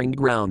pasturing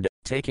ground,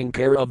 taking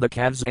care of the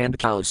calves and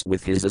cows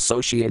with his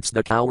associates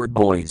the coward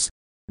boys.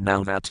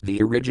 Now that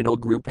the original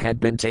group had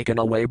been taken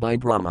away by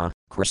Brahma,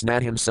 Krishna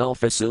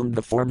himself assumed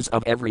the forms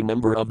of every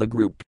member of the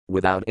group,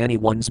 without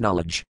anyone's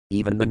knowledge,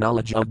 even the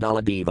knowledge of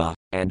Daladeva,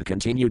 and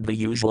continued the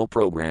usual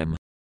program.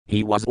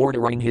 He was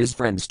ordering his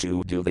friends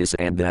to do this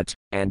and that,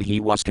 and he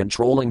was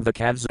controlling the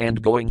calves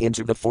and going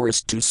into the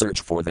forest to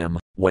search for them,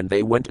 when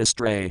they went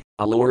astray,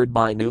 allured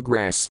by new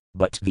grass,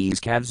 but these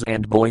calves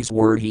and boys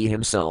were he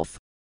himself.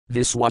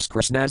 This was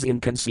Krishna's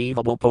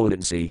inconceivable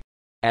potency.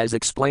 As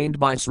explained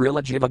by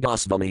Srila Jiva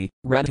Goswami,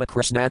 Radha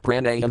Krishna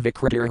Pranaya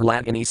Vikritir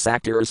Latini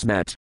Saktir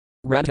Smat.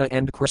 Radha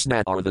and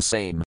Krishna are the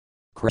same.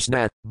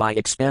 Krishna, by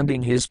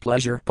expanding his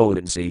pleasure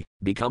potency,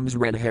 becomes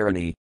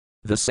Radharani.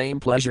 The same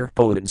pleasure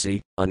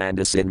potency,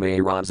 Ananda Sinmay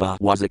Raza,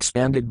 was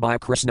expanded by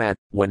Krishna,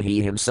 when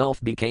he himself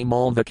became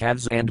all the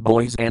calves and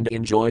boys and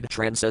enjoyed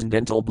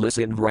transcendental bliss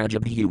in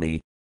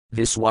Vrajabhumi.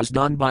 This was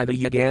done by the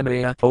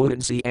Yagamaya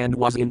potency and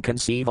was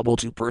inconceivable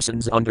to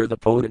persons under the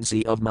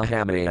potency of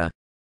Mahamaya.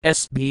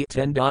 SB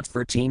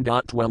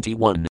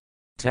 10.13.21.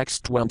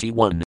 Text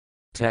 21.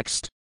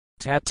 Text.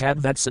 Tat tad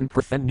vatsan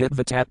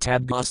prathanidva tat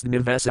tad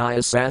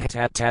gosnivasaya sah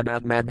tat tad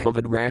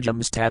atmadhavad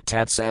rajams tat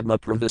tat sadma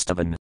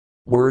pravistavan.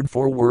 Word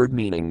for word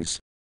meanings.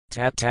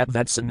 Tat tad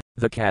vatsan,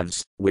 the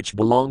calves, which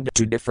belonged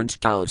to different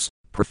cows,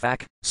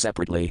 prathak,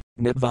 separately,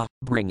 nidva,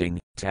 bringing,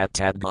 tat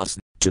tad gos,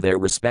 to their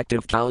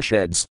respective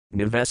cowsheds,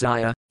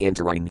 nivasaya,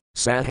 entering,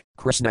 sah,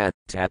 Krishna,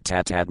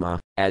 tat atma,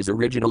 as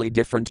originally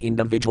different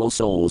individual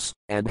souls,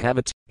 and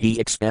Bhavat, he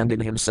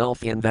expanded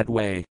himself in that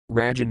way,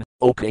 Rajan,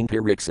 O King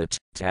Pariksit,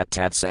 tat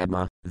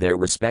sadma, their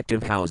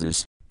respective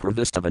houses,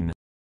 Pravistavan.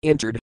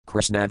 Entered,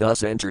 Krishna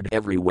thus entered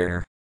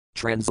everywhere.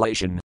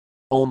 Translation.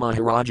 O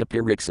Maharaja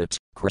Pariksit,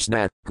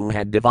 Krishna, who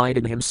had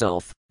divided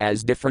himself,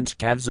 as different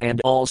calves and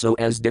also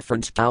as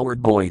different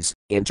coward boys,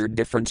 entered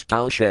different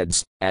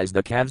cowsheds, as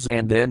the calves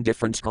and then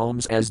different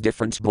homes as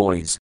different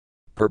boys.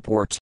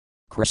 Purport.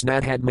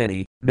 Krishna had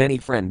many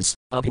friends,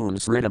 of whom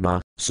Sridhama,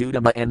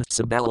 Sudama and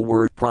Sabala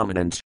were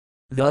prominent.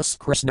 Thus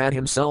Krishna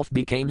himself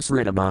became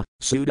Sridhama,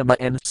 Sudama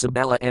and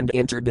Sabala and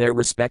entered their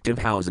respective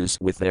houses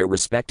with their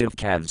respective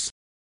calves.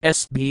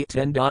 SB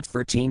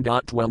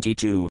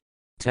 10.13.22.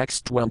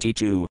 Text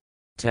 22.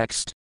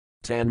 Text.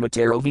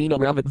 Tanmataravina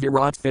ravat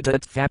virat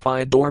fitat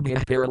thapai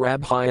dorbhya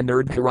pararabhya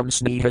nerdharam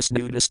snehas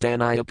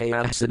nudastanaya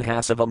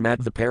payahsidhasavam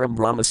advaparam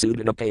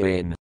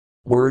brahmasudanapayan.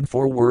 Word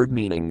for word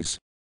meanings.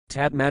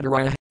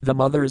 Tatmadaraya, the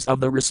mothers of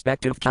the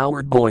respective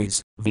coward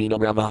boys,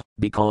 Vinarava,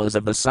 because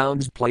of the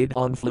sounds played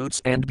on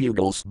flutes and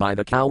bugles by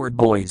the coward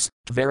boys,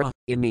 Tvara,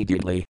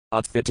 immediately,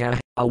 Atfita,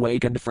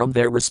 awakened from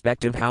their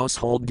respective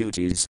household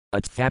duties,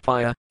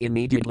 Atthapaya,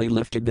 immediately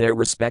lifted their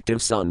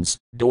respective sons,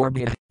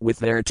 Dorbhya, with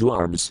their 2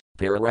 arms,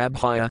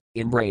 Pararabhaya,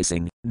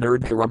 embracing,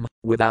 Nerdharam,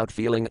 without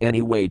feeling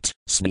any weight,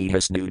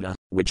 Snehasnuda,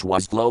 which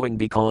was flowing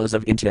because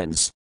of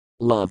intense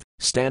love,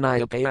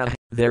 Stanayapaya,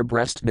 their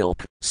breast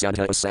milk,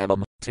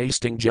 Sadhasamam,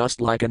 tasting just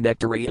like a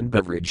nectarian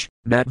beverage,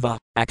 Madhva,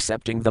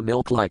 accepting the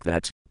milk like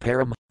that,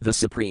 Param, the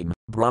supreme,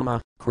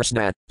 Brahma,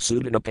 Krishna,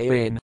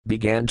 Sudanapayan,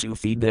 began to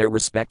feed their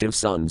respective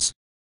sons.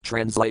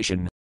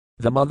 Translation.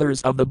 The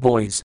mothers of the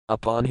boys,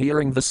 upon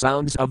hearing the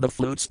sounds of the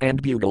flutes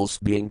and bugles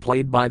being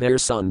played by their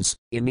sons,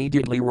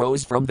 immediately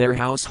rose from their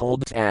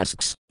household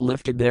tasks,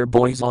 lifted their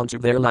boys onto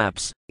their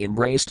laps,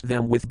 embraced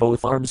them with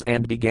both arms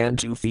and began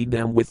to feed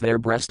them with their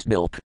breast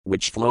milk,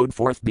 which flowed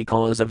forth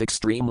because of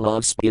extreme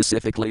love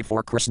specifically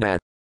for Krishna.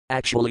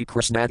 Actually,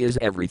 Krishna is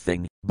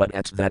everything, but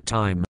at that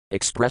time,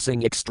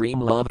 expressing extreme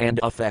love and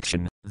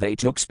affection, they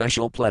took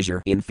special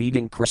pleasure in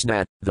feeding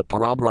Krishna, the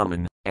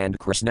Parabrahman, and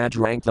Krishna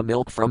drank the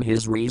milk from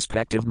his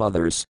respective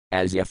mothers,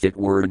 as if it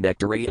were a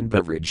nectarian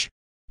beverage.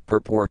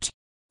 Purport.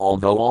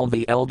 Although all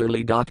the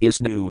elderly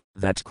Dakis knew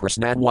that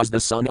Krishna was the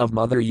son of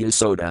Mother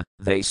Yasoda,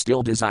 they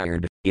still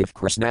desired, if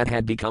Krishna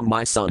had become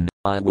my son,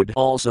 I would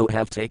also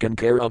have taken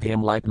care of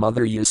him like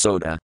Mother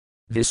Yasoda.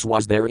 This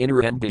was their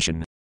inner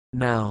ambition.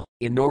 Now,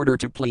 in order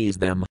to please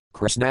them,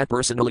 Krishna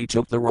personally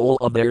took the role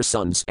of their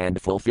sons and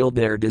fulfilled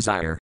their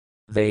desire.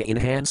 They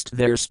enhanced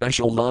their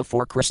special love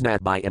for Krishna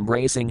by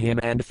embracing him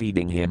and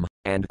feeding him,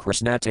 and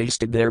Krishna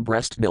tasted their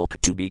breast milk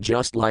to be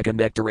just like a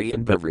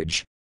nectarian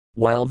beverage.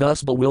 While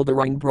thus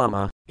bewildering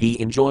Brahma, he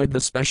enjoyed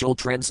the special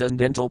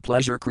transcendental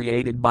pleasure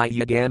created by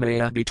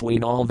Yagamaya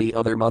between all the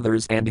other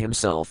mothers and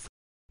himself.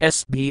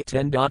 SB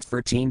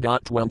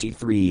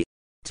 10.13.23.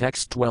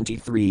 Text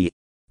 23.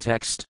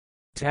 Text.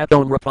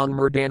 Taton rapang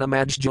murdana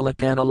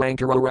majjulapana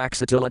lankara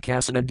raksatila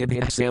kasana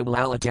dibhasam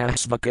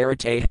lalatas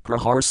vakarate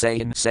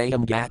praharsayan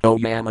sayam gato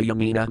yama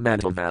yamina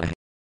madhava.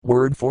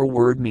 Word for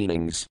word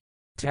meanings.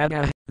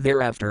 Tada,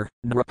 thereafter,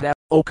 Nrapa,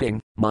 O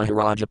king,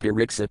 Maharaja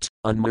Pariksit,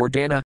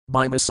 Unmurdana,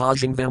 by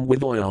massaging them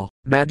with oil,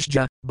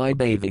 Majja, by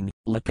bathing,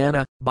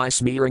 Lapana, by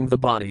smearing the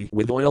body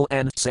with oil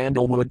and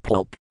sandalwood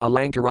pulp,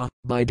 Alankara,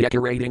 by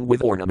decorating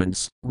with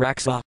ornaments,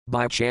 Raksa,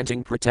 by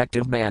chanting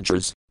protective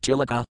mantras,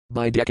 Tilaka,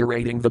 by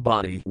decorating the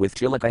body with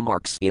tilaka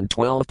marks in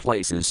 12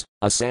 places,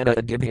 Asana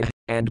Adibha,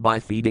 and by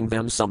feeding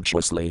them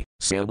sumptuously,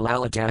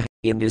 Samlalata,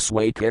 in this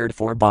way cared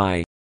for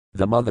by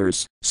the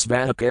mothers,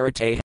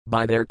 Svanakarate,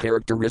 by their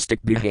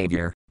characteristic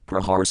behavior,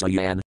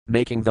 Praharsayan,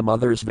 making the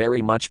mothers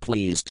very much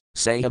pleased,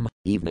 Sayam,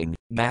 evening,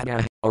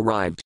 Gata,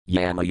 arrived,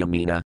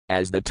 Yamayamina,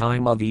 as the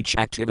time of each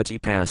activity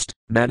passed,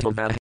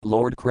 Madhava,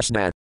 Lord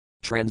Krishna.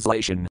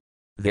 Translation.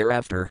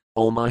 Thereafter,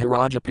 O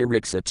Maharaja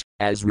Pariksit,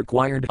 as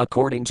required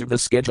according to the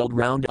scheduled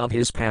round of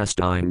his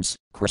pastimes,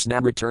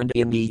 Krishna returned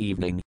in the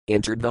evening,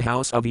 entered the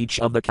house of each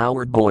of the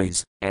coward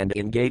boys, and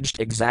engaged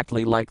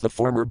exactly like the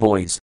former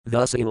boys,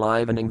 thus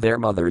enlivening their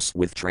mothers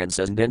with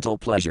transcendental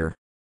pleasure.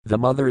 The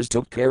mothers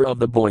took care of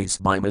the boys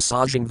by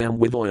massaging them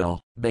with oil,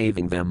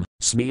 bathing them,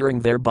 smearing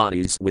their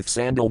bodies with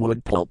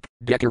sandalwood pulp,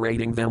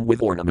 decorating them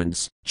with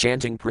ornaments,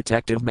 chanting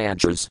protective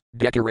mantras,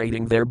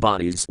 decorating their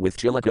bodies with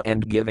tilaka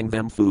and giving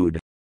them food.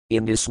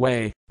 In this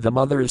way, the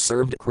mothers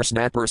served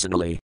Krishna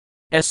personally.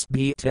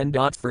 SB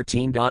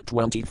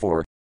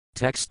 10.13.24.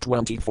 Text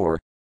 24.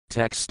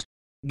 Text.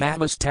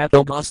 Gavas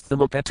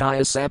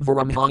tatogasthamapetaya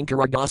sabvaram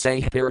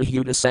hankaragase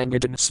parahuda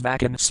sangadan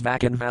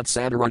svakan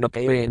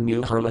vatsadaranapaya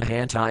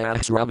muharlahantaya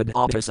sravad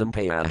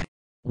optisampaya.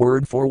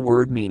 Word for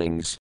word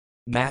meanings.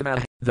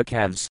 Gava, the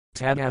calves,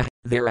 tada,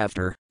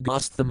 thereafter,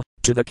 gastham,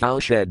 to the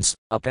cowsheds,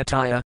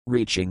 apetaya,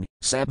 reaching,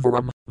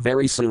 sabvaram,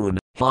 very soon,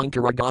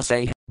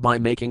 hankaragase, by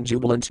making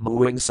jubilant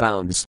mooing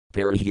sounds,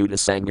 parahuda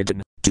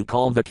sangadan, to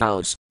call the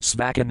cows,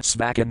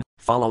 svakan,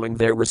 following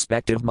their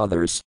respective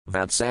mothers,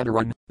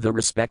 vatsadaran, the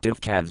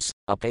respective calves,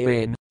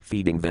 apayan,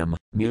 feeding them,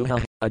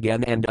 muha,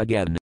 again and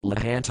again,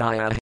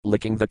 lahantaya,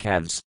 licking the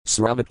calves,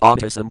 sravat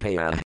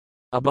autasampaya.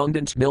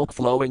 Abundant milk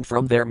flowing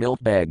from their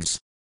milk bags.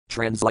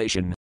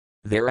 Translation.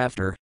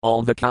 Thereafter,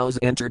 all the cows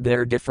entered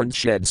their different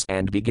sheds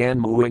and began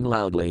mooing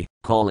loudly,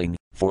 calling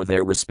for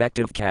their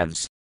respective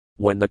calves.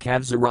 When the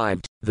calves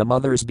arrived, the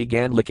mothers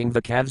began licking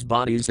the calves'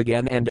 bodies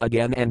again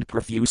and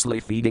profusely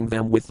feeding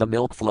them with the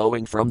milk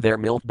flowing from their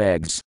milk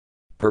bags.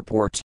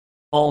 Purport.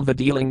 All the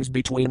dealings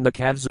between the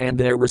calves and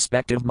their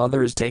respective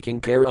mothers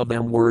taking care of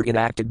them were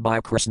enacted by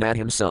Krishna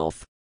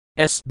himself.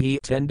 SB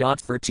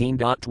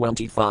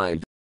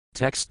 10.13.25.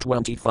 Text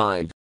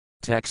 25.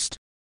 Text.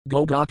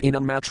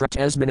 Gogakina matrat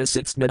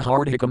esminasitsnad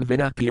hardhikam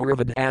vina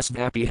puravad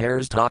asvapi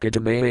hairs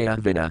takadamaya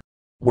vina.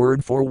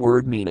 Word for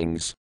word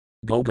meanings.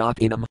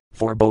 Gogatinam,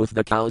 for both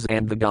the cows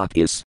and the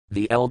Gopis,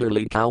 the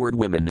elderly coward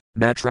women,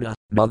 Matra,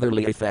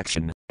 motherly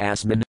affection,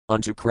 Asmin,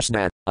 unto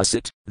Krishna,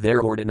 Asit,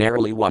 there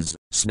ordinarily was,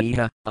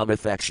 Sneha, of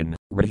affection,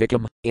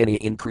 Radhikam, any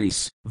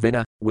increase,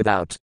 Vina,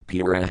 without,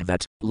 Pura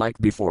that, like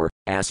before,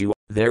 Asu,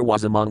 there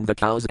was among the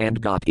cows and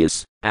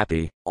Gopis,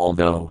 Api,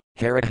 although,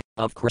 Hara,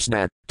 of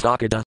Krishna,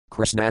 Takada,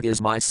 Krishna is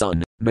my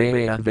son,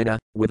 Maya Vina,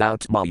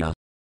 without Maya.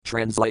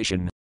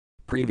 Translation.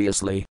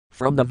 Previously,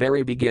 from the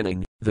very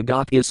beginning, the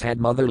Gopis had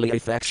motherly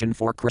affection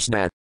for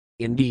Krishna.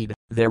 Indeed,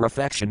 their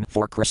affection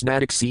for Krishna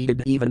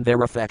exceeded even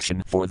their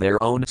affection for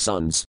their own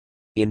sons.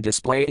 In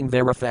displaying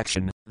their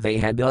affection, they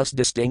had thus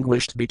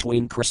distinguished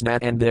between Krishna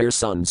and their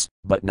sons,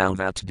 but now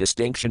that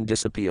distinction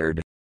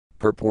disappeared.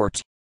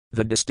 Purport.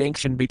 The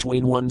distinction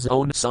between one's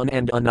own son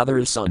and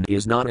another's son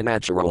is not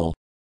unnatural.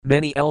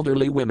 Many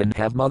elderly women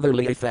have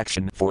motherly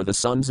affection for the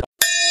sons